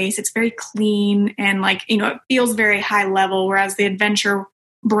white space. It's very clean and it feels very high level. Whereas the adventure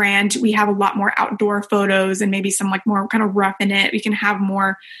brand, we have a lot more outdoor photos and maybe some more kind of rough in it. We can have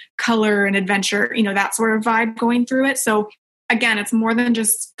more color and adventure, that sort of vibe going through it. So again, it's more than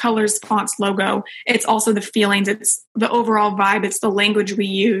just colors, fonts, logo. It's also the feelings. It's the overall vibe. It's the language we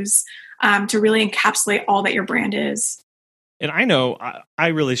use to really encapsulate all that your brand is. And I know I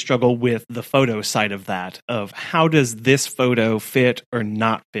really struggle with the photo side of that, of how does this photo fit or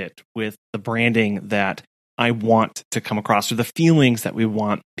not fit with the branding that I want to come across, or the feelings that we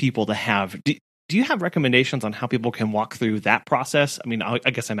want people to have. Do you have recommendations on how people can walk through that process? I mean, I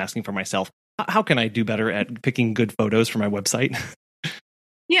guess I'm asking for myself. How can I do better at picking good photos for my website?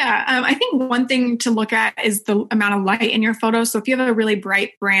 Yeah, I think one thing to look at is the amount of light in your photos. So if you have a really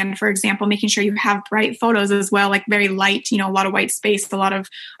bright brand, for example, making sure you have bright photos as well, like very light, a lot of white space, a lot of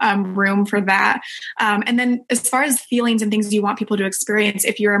room for that. And then as far as feelings and things you want people to experience,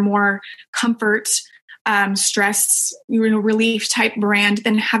 if you're a more comfort, stress, relief type brand,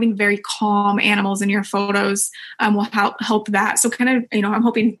 then having very calm animals in your photos will help that. So kind of, I'm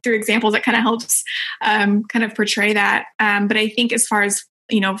hoping through examples that kind of helps kind of portray that. But I think as far as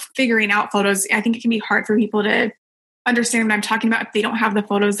figuring out photos, I think it can be hard for people to understand what I'm talking about if they don't have the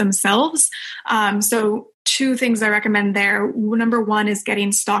photos themselves. So two things I recommend there. Number one is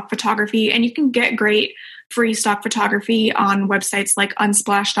getting stock photography, and you can get great free stock photography on websites like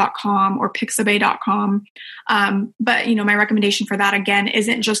unsplash.com or pixabay.com. But, my recommendation for that, again,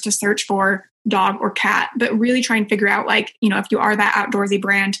 isn't just to search for dog or cat, but really try and figure out if you are that outdoorsy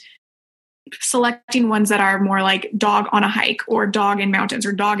brand, selecting ones that are more like dog on a hike or dog in mountains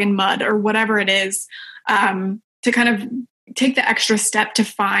or dog in mud or whatever it is, to kind of take the extra step to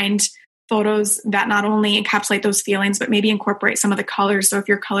find photos that not only encapsulate those feelings, but maybe incorporate some of the colors. So if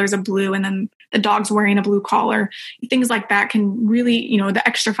your color's a blue and then the dog's wearing a blue collar, things like that can really, the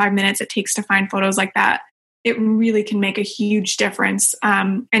extra 5 minutes it takes to find photos like that, it really can make a huge difference.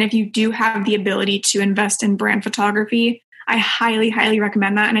 And if you do have the ability to invest in brand photography, I highly, highly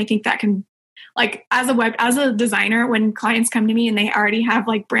recommend that. And I think that can, as a designer, when clients come to me and they already have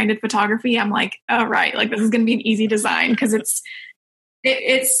branded photography, I'm like, oh, right, this is going to be an easy design, because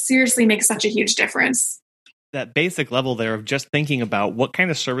it seriously makes such a huge difference. That basic level there of just thinking about what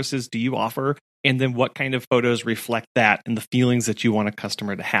kind of services do you offer, and then what kind of photos reflect that and the feelings that you want a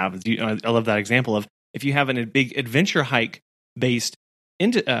customer to have. I love that example of if you have a big adventure hike based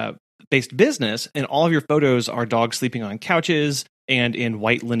into based business and all of your photos are dogs sleeping on couches and in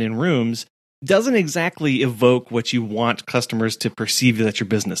white linen rooms, doesn't exactly evoke what you want customers to perceive that your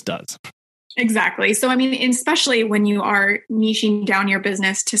business does. Exactly. So, I mean, especially when you are niching down your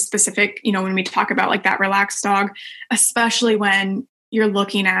business to specific, when we talk about like that relaxed dog, especially when you're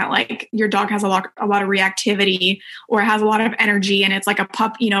looking at like your dog has a lot of reactivity or has a lot of energy and it's like a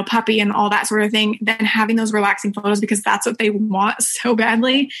puppy and all that sort of thing, then having those relaxing photos because that's what they want so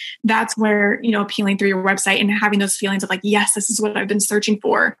badly. That's where, appealing through your website and having those feelings of like, yes, this is what I've been searching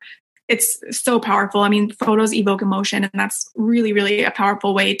for. It's so powerful. I mean, photos evoke emotion, and that's really, really a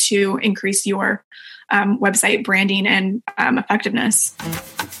powerful way to increase your website branding and effectiveness.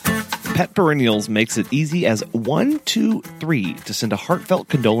 Pet Perennials makes it easy as 1, 2, 3 to send a heartfelt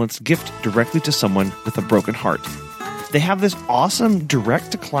condolence gift directly to someone with a broken heart. They have this awesome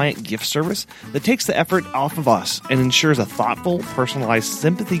direct-to-client gift service that takes the effort off of us and ensures a thoughtful, personalized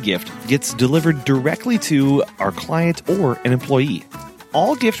sympathy gift gets delivered directly to our client or an employee.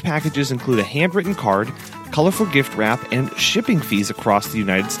 All gift packages include a handwritten card, colorful gift wrap, and shipping fees across the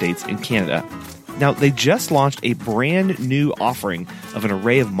United States and Canada. Now, they just launched a brand new offering of an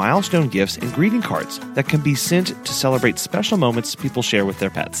array of milestone gifts and greeting cards that can be sent to celebrate special moments people share with their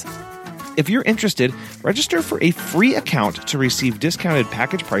pets. If you're interested, register for a free account to receive discounted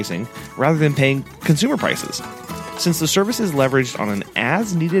package pricing rather than paying consumer prices. Since the service is leveraged on an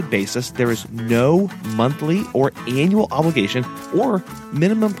as-needed basis, there is no monthly or annual obligation or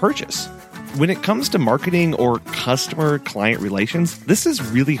minimum purchase. When it comes to marketing or customer-client relations, this is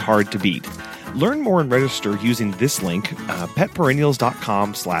really hard to beat. Learn more and register using this link,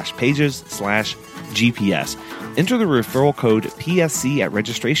 petperennials.com/pages/GPS. Enter the referral code PSC at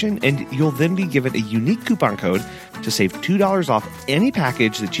registration, and you'll then be given a unique coupon code to save $2 off any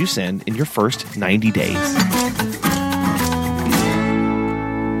package that you send in your first 90 days.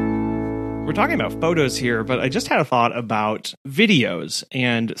 We're talking about photos here, but I just had a thought about videos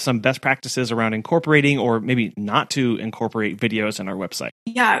and some best practices around incorporating or maybe not to incorporate videos in our website.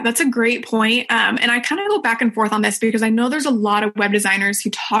 Yeah, that's a great point. And I kind of go back and forth on this because I know there's a lot of web designers who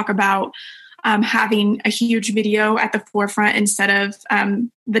talk about having a huge video at the forefront instead of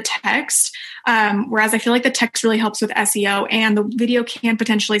the text. Whereas I feel like the text really helps with SEO, and the video can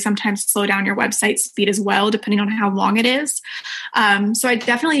potentially sometimes slow down your website speed as well, depending on how long it is. So I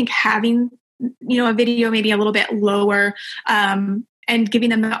definitely think having a video maybe a little bit lower and giving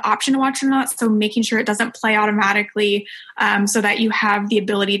them the option to watch or not. So making sure it doesn't play automatically so that you have the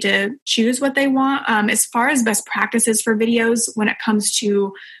ability to choose what they want. As far as best practices for videos, when it comes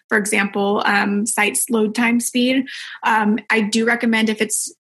to, for example, sites load time speed, I do recommend if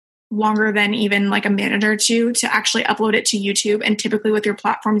it's longer than even like a minute or two to actually upload it to YouTube. And typically with your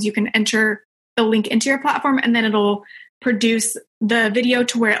platforms, you can enter the link into your platform and then it'll produce the video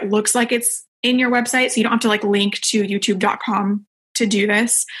to where it looks like it's in your website. So you don't have to like link to youtube.com to do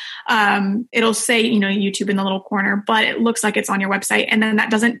this. It'll say, YouTube in the little corner, but it looks like it's on your website. And then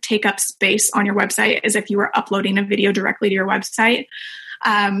that doesn't take up space on your website as if you were uploading a video directly to your website.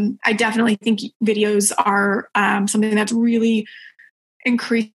 I definitely think videos are something that's really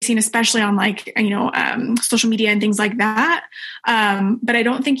increasing, especially on social media and things like that. But I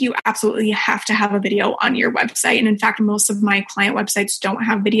don't think you absolutely have to have a video on your website. And in fact, most of my client websites don't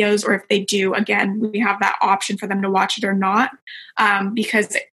have videos, or if they do, again, we have that option for them to watch it or not.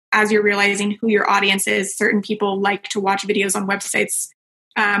 Because as you're realizing who your audience is, certain people like to watch videos on websites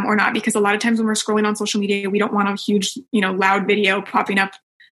or not, because a lot of times when we're scrolling on social media, we don't want a huge, loud video popping up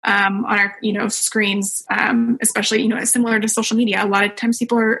on our, screens, especially, similar to social media. A lot of times I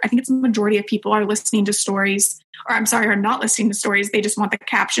think it's a majority of people are listening to stories, are not listening to stories. They just want the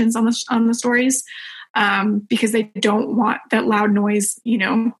captions on the stories, because they don't want that loud noise,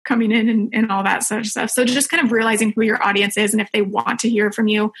 coming in and all that sort of stuff. So just kind of realizing who your audience is and if they want to hear from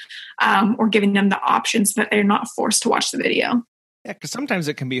you, or giving them the options so that they're not forced to watch the video. Yeah, because sometimes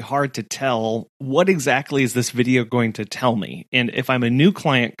it can be hard to tell what exactly is this video going to tell me. And if I'm a new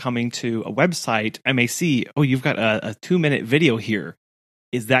client coming to a website, I may see, you've got a 2-minute video here.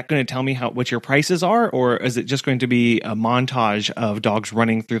 Is that going to tell me what your prices are? Or is it just going to be a montage of dogs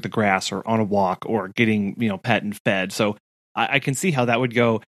running through the grass or on a walk or getting, pet and fed? So I can see how that would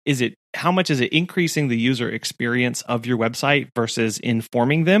go. How much is it increasing the user experience of your website versus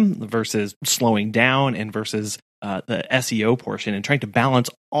informing them versus slowing down and versus the SEO portion, and trying to balance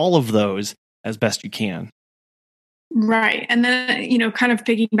all of those as best you can. Right. And then, kind of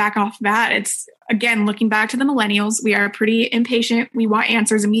piggyback off that, it's, again, looking back to the millennials, we are pretty impatient. We want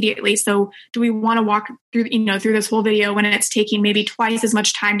answers immediately. So do we want to walk through, through this whole video when it's taking maybe twice as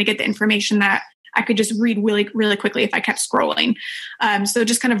much time to get the information that I could just read really, really quickly if I kept scrolling. So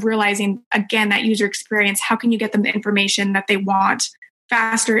just kind of realizing, again, that user experience, how can you get them the information that they want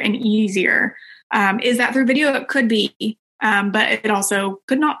faster and easier? Is that through video? It could be, but it also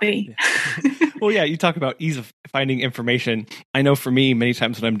could not be. Well, yeah, you talk about ease of finding information. I know for me, many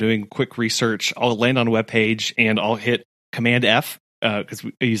times when I'm doing quick research, I'll land on a web page and I'll hit Command F because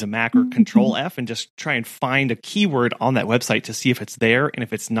we use a Mac, or Control F, and just try and find a keyword on that website to see if it's there. And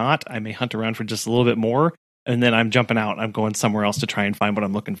if it's not, I may hunt around for just a little bit more. And then I'm jumping out. I'm going somewhere else to try and find what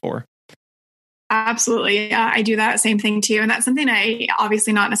I'm looking for. Absolutely. Yeah, I do that same thing too. And that's something I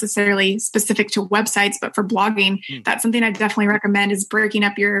obviously not necessarily specific to websites, but for blogging, that's something I definitely recommend is breaking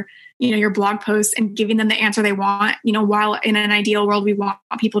up your blog posts and giving them the answer they want. While in an ideal world, we want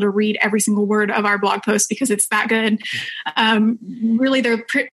people to read every single word of our blog post because it's that good. Really, they're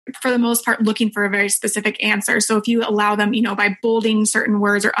for the most part looking for a very specific answer. So if you allow them, by bolding certain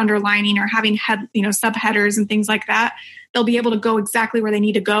words or underlining or having subheaders and things like that, they'll be able to go exactly where they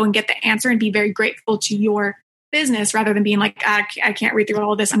need to go and get the answer and be very grateful to your business rather than being like, I can't read through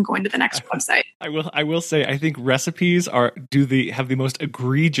all of this. I'm going to the next website. I will say, I think recipes have the most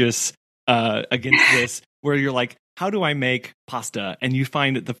egregious against this, where you're like, how do I make pasta? And you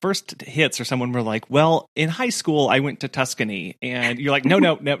find that the first hits are someone were like, well, in high school, I went to Tuscany. And you're like, no,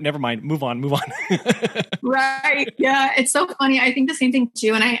 never mind. Move on. Right. Yeah. It's so funny. I think the same thing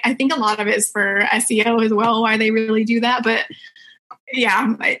too. And I think a lot of it is for SEO as well, why they really do that. But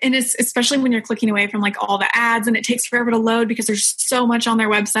yeah. And it's especially when you're clicking away from like all the ads and it takes forever to load because there's so much on their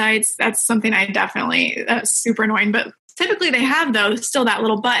websites. That's something that's super annoying. But typically they have still that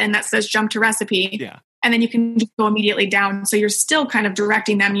little button that says jump to recipe. Yeah. And then you can just go immediately down. So you're still kind of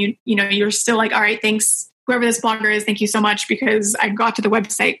directing them. You're still like, all right, thanks, whoever this blogger is. Thank you so much because I got to the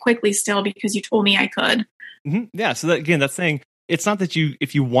website quickly still because you told me I could. Mm-hmm. Yeah. So that's saying it's not that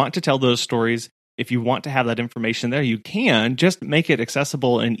if you want to tell those stories, if you want to have that information there, you can just make it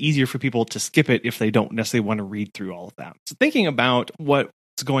accessible and easier for people to skip it if they don't necessarily want to read through all of that. So thinking about what's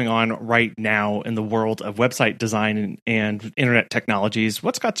going on right now in the world of website design and internet technologies,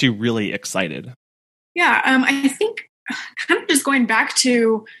 what's got you really excited? Yeah, I think kind of just going back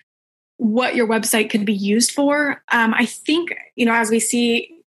to what your website could be used for. I think, as we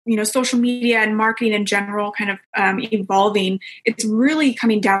see, social media and marketing in general kind of evolving, it's really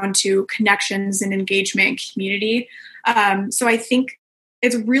coming down to connections and engagement and community. So I think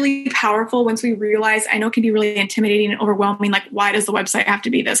it's really powerful once we realize, I know it can be really intimidating and overwhelming. Like, why does the website have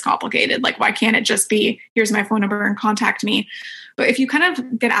to be this complicated? Like, why can't it just be, here's my phone number and contact me? But if you kind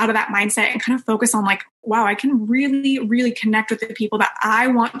of get out of that mindset and kind of focus on like, wow, I can really, really connect with the people that I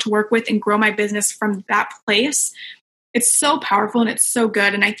want to work with and grow my business from that place, it's so powerful and it's so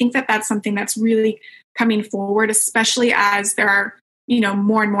good. And I think that that's something that's really coming forward, especially as there are,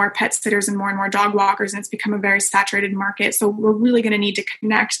 more and more pet sitters and more dog walkers, and it's become a very saturated market. So we're really going to need to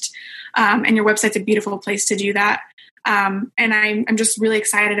connect. And your website's a beautiful place to do that. And I'm just really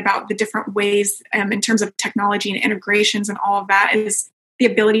excited about the different ways in terms of technology and integrations and all of that is the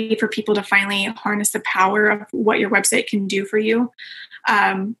ability for people to finally harness the power of what your website can do for you.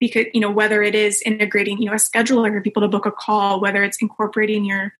 Because, whether it is integrating, a scheduler for people to book a call, whether it's incorporating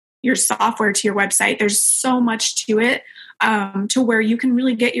your software to your website, there's so much to it to where you can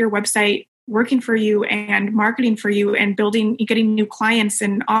really get your website working for you and marketing for you and getting new clients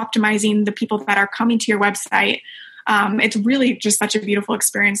and optimizing the people that are coming to your website. It's really just such a beautiful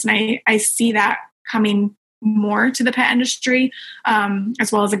experience. And I see that coming more to the pet industry,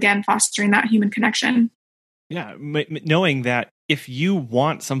 as well as, again, fostering that human connection. Yeah. Knowing that if you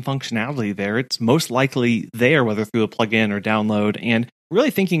want some functionality there, it's most likely there, whether through a plugin or download, and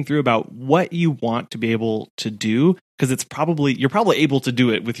really thinking through about what you want to be able to do, because you're probably able to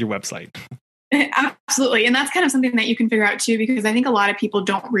do it with your website. Absolutely. And that's kind of something that you can figure out too, because I think a lot of people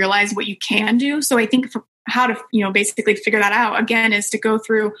don't realize what you can do. So I think for how to, basically figure that out again is to go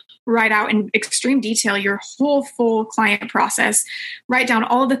through, write out in extreme detail your whole full client process, write down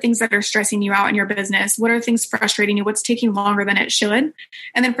all of the things that are stressing you out in your business. What are things frustrating you? What's taking longer than it should?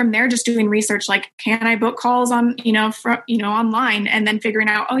 And then from there, just doing research, like, can I book calls on, online, and then figuring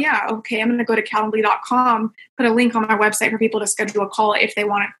out, oh yeah, okay, I'm going to go to Calendly.com, put a link on my website for people to schedule a call if they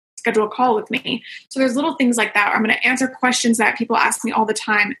want to schedule a call with me. So there's little things like that. I'm going to answer questions that people ask me all the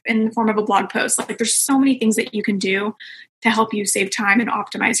time in the form of a blog post. Like, there's so many things that you can do to help you save time and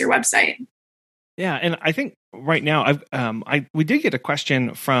optimize your website. Yeah, and I think right now we did get a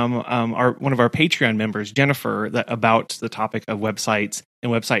question from one of our Patreon members, Jennifer, about the topic of websites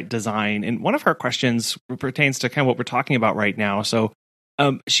and website design. And one of her questions pertains to kind of what we're talking about right now. So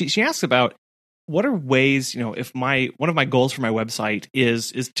she asked about, what are ways, if one of my goals for my website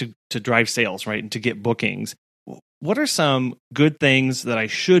is to drive sales, right, and to get bookings, what are some good things that I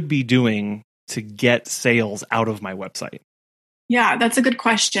should be doing to get sales out of my website? Yeah, that's a good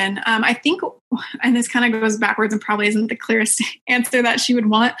question. I think, and this kind of goes backwards and probably isn't the clearest answer that she would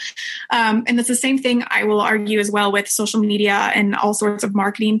want. And it's the same thing I will argue as well with social media and all sorts of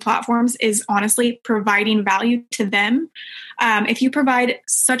marketing platforms is honestly providing value to them. If you provide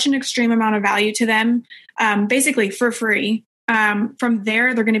such an extreme amount of value to them, basically for free, from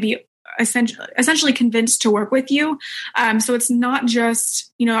there, they're going to be essentially convinced to work with you. So it's not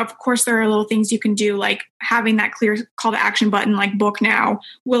just, of course, there are little things you can do, like having that clear call to action button, like book now,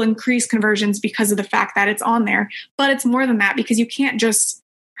 will increase conversions because of the fact that it's on there. But it's more than that, because you can't just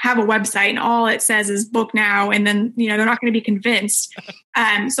have a website and all it says is book now, and then, they're not going to be convinced.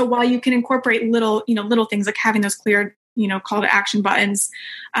 So while you can incorporate little things like having those clear call to action buttons,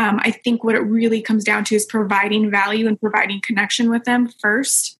 I think what it really comes down to is providing value and providing connection with them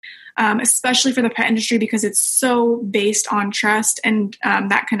first. Especially for the pet industry, because it's so based on trust and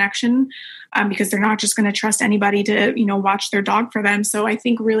that connection, because they're not just going to trust anybody to, watch their dog for them. So I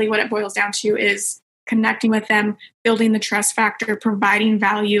think really what it boils down to is connecting with them, building the trust factor, providing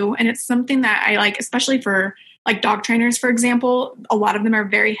value. And it's something that I like, especially for like dog trainers, for example. A lot of them are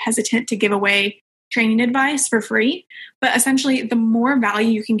very hesitant to give away training advice for free. But essentially, the more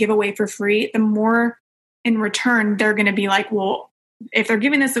value you can give away for free, the more in return they're going to be like, well, if they're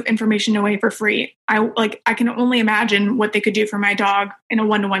giving this information away for free, I can only imagine what they could do for my dog in a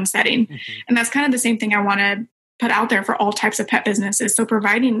one-to-one setting. Mm-hmm. And that's kind of the same thing I want to put out there for all types of pet businesses. So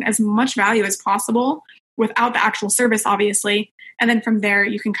providing as much value as possible without the actual service, obviously. And then from there,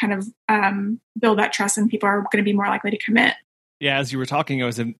 you can kind of build that trust, and people are going to be more likely to commit. Yeah, as you were talking, I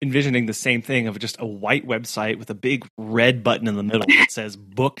was envisioning the same thing of just a white website with a big red button in the middle that says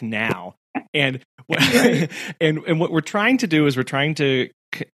book now. And and what we're trying to do is we're trying to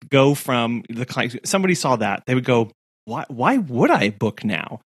go from the client. Somebody saw that, they would go, why would I book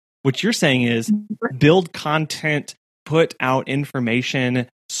now? What you're saying is build content, put out information,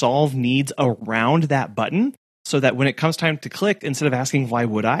 solve needs around that button, so that when it comes time to click, instead of asking why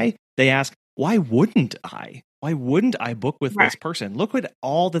would I, they ask, why wouldn't I? Why wouldn't I book with this person? Look at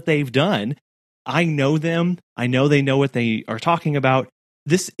all that they've done. I know them. I know they know what they are talking about.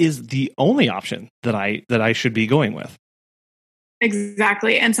 This is the only option that I should be going with.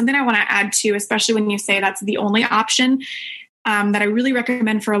 Exactly. And something I want to add to, especially when you say that's the only option, that I really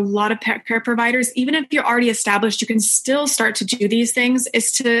recommend for a lot of pet care providers, even if you're already established, you can still start to do these things,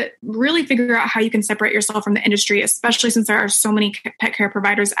 is to really figure out how you can separate yourself from the industry, especially since there are so many pet care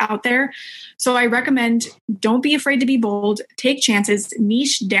providers out there. So I recommend, don't be afraid to be bold, take chances,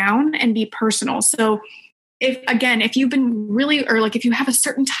 niche down, and be personal. So if you've been really, or like if you have a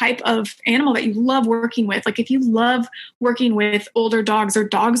certain type of animal that you love working with, like if you love working with older dogs or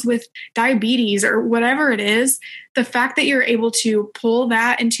dogs with diabetes or whatever it is, the fact that you're able to pull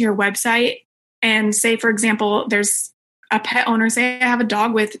that into your website and say, for example, there's a pet owner, say I have a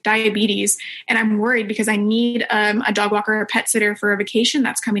dog with diabetes and I'm worried because I need a dog walker or a pet sitter for a vacation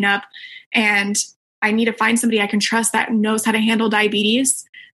that's coming up, and I need to find somebody I can trust that knows how to handle diabetes.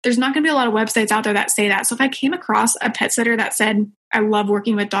 There's not going to be a lot of websites out there that say that. So if I came across a pet sitter that said, I love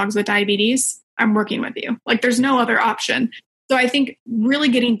working with dogs with diabetes, I'm working with you. Like there's no other option. So I think really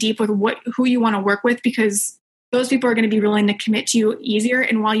getting deep with who you want to work with, because those people are going to be willing to commit to you easier.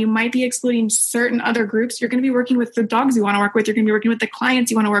 And while you might be excluding certain other groups, you're going to be working with the dogs you want to work with. You're going to be working with the clients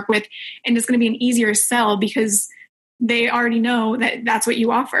you want to work with. And it's going to be an easier sell because they already know that that's what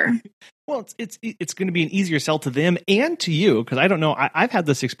you offer. Well, it's going to be an easier sell to them and to you, because I don't know. I've had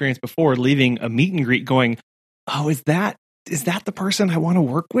this experience before, leaving a meet and greet going, oh, is that the person I want to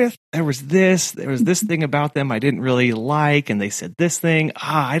work with? There was this thing about them I didn't really like, and they said this thing.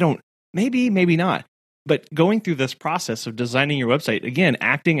 Maybe not. But going through this process of designing your website, again,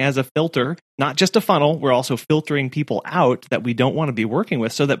 acting as a filter, not just a funnel, we're also filtering people out that we don't want to be working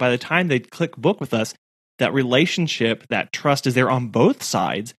with, so that by the time they click book with us, that relationship, that trust is there on both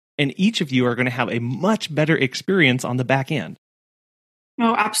sides. And each of you are going to have a much better experience on the back end.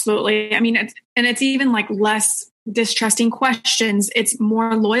 Oh, absolutely. I mean, it's even like less distrusting questions. It's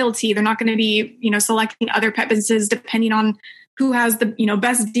more loyalty. They're not going to be, selecting other pet businesses depending on who has the,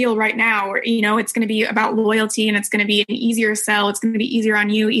 best deal right now. Or, it's going to be about loyalty, and it's going to be an easier sell. It's going to be easier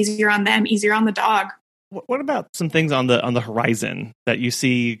on you, easier on them, easier on the dog. What about some things on the horizon that you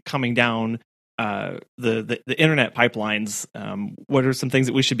see coming down the internet pipelines? What are some things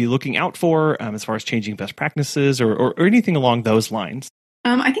that we should be looking out for as far as changing best practices or anything along those lines?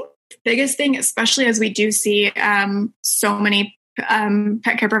 I think the biggest thing, especially as we do see so many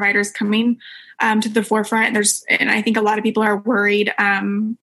pet care providers coming to the forefront. And I think a lot of people are worried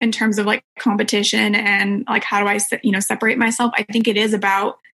in terms of like competition and like, how do I, separate myself? I think it is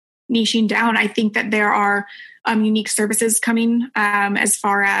about niching down. I think that there are unique services coming as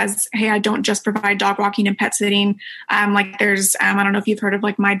far as, hey, I don't just provide dog walking and pet sitting. Like there's, I don't know if you've heard of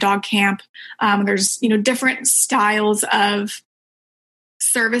like My Dog Camp. There's, different styles of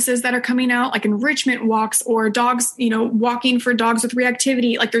services that are coming out, like enrichment walks or dogs, walking for dogs with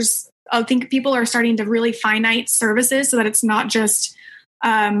reactivity. Like I think people are starting to really finite services so that it's not just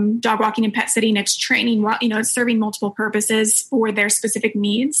dog walking and pet sitting, it's training, it's serving multiple purposes for their specific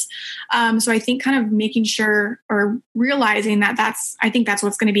needs. So I think kind of making sure or realizing that I think that's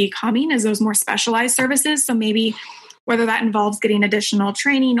what's going to be coming is those more specialized services. So maybe whether that involves getting additional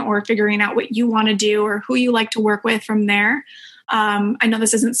training or figuring out what you want to do or who you like to work with from there. I know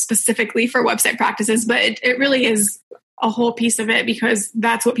this isn't specifically for website practices, but it really is a whole piece of it because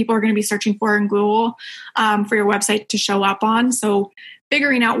that's what people are going to be searching for in Google for your website to show up on. So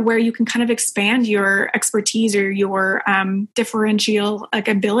figuring out where you can kind of expand your expertise or your differential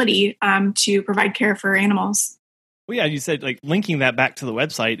ability to provide care for animals. Well, yeah, you said like linking that back to the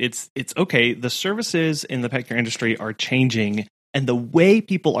website. It's okay. The services in the pet care industry are changing, and the way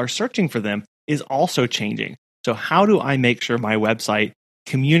people are searching for them is also changing. So how do I make sure my website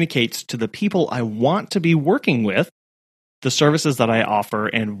communicates to the people I want to be working with the services that I offer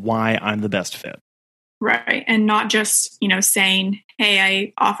and why I'm the best fit? Right. And not just, saying, hey,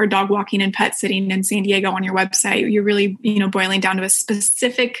 I offer dog walking and pet sitting in San Diego on your website. You're really, boiling down to a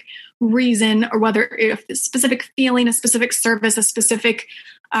specific reason or whether a specific feeling, a specific service, a specific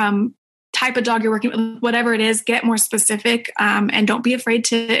type of dog you're working with, whatever it is, get more specific and don't be afraid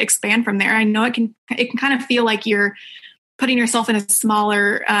to expand from there. I know it can kind of feel like you're putting yourself in a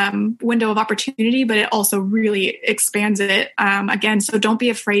smaller window of opportunity, but it also really expands it again. So don't be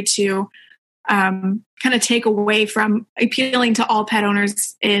afraid to kind of take away from appealing to all pet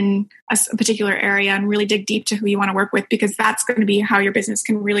owners in a particular area and really dig deep to who you want to work with, because that's going to be how your business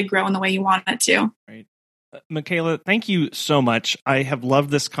can really grow in the way you want it to. Right. Michaela, thank you so much. I have loved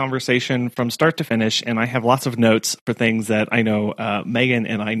this conversation from start to finish, and I have lots of notes for things that I know Megan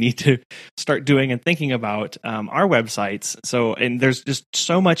and I need to start doing and thinking about our websites. So, and there's just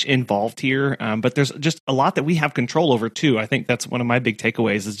so much involved here, but there's just a lot that we have control over too. I think that's one of my big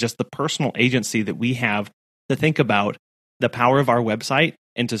takeaways is just the personal agency that we have to think about the power of our website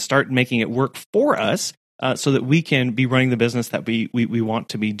and to start making it work for us so that we can be running the business that we want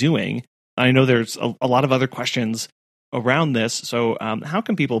to be doing. I know there's a lot of other questions around this. So how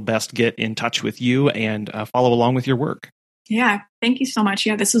can people best get in touch with you and follow along with your work? Yeah, thank you so much.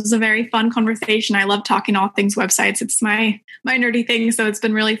 Yeah, this was a very fun conversation. I love talking all things websites. It's my nerdy thing, so it's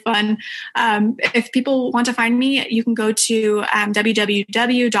been really fun. If people want to find me, you can go to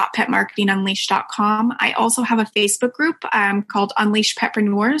www.petmarketingunleashed.com. I also have a Facebook group called Unleashed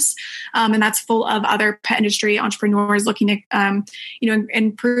Petpreneurs, and that's full of other pet industry entrepreneurs looking to,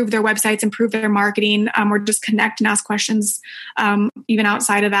 improve their websites, improve their marketing, or just connect and ask questions even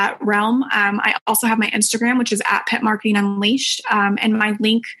outside of that realm. I also have my Instagram, which is @petmarketingunleashed. And my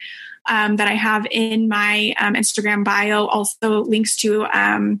link that I have in my Instagram bio also links to,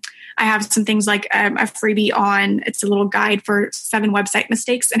 I have some things like a freebie on, it's a little guide for 7 website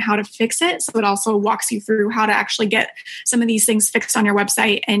mistakes and how to fix it. So it also walks you through how to actually get some of these things fixed on your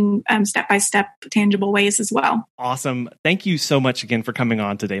website in step-by-step tangible ways as well. Awesome. Thank you so much again for coming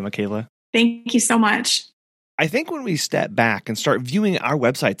on today, Michaela. Thank you so much. I think when we step back and start viewing our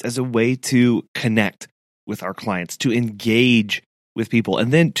websites as a way to connect with our clients, to engage with people,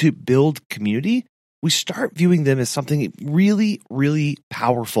 and then to build community, we start viewing them as something really, really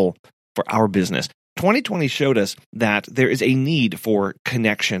powerful for our business. 2020 showed us that there is a need for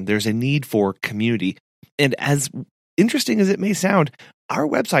connection. There's a need for community. And as interesting as it may sound, our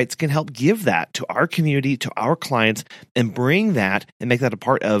websites can help give that to our community, to our clients, and bring that and make that a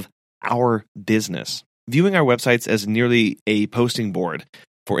part of our business. Viewing our websites as nearly a posting board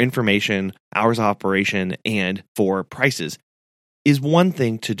for information, hours of operation, and for prices is one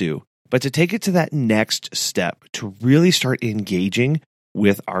thing to do. But to take it to that next step, to really start engaging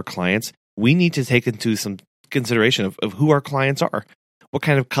with our clients, we need to take into some consideration of who our clients are, what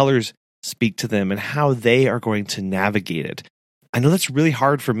kind of colors speak to them, and how they are going to navigate it. I know that's really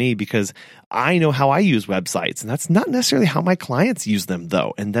hard for me because I know how I use websites, and that's not necessarily how my clients use them,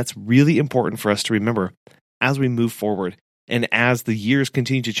 though. And that's really important for us to remember as we move forward. And as the years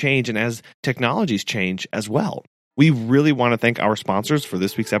continue to change and as technologies change as well. We really want to thank our sponsors for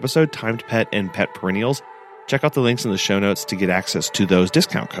this week's episode, Timed Pet and Pet Perennials. Check out the links in the show notes to get access to those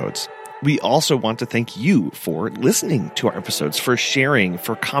discount codes. We also want to thank you for listening to our episodes, for sharing,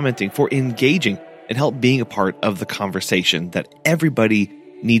 for commenting, for engaging, and help being a part of the conversation that everybody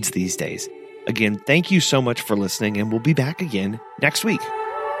needs these days. Again, thank you so much for listening, and we'll be back again next week.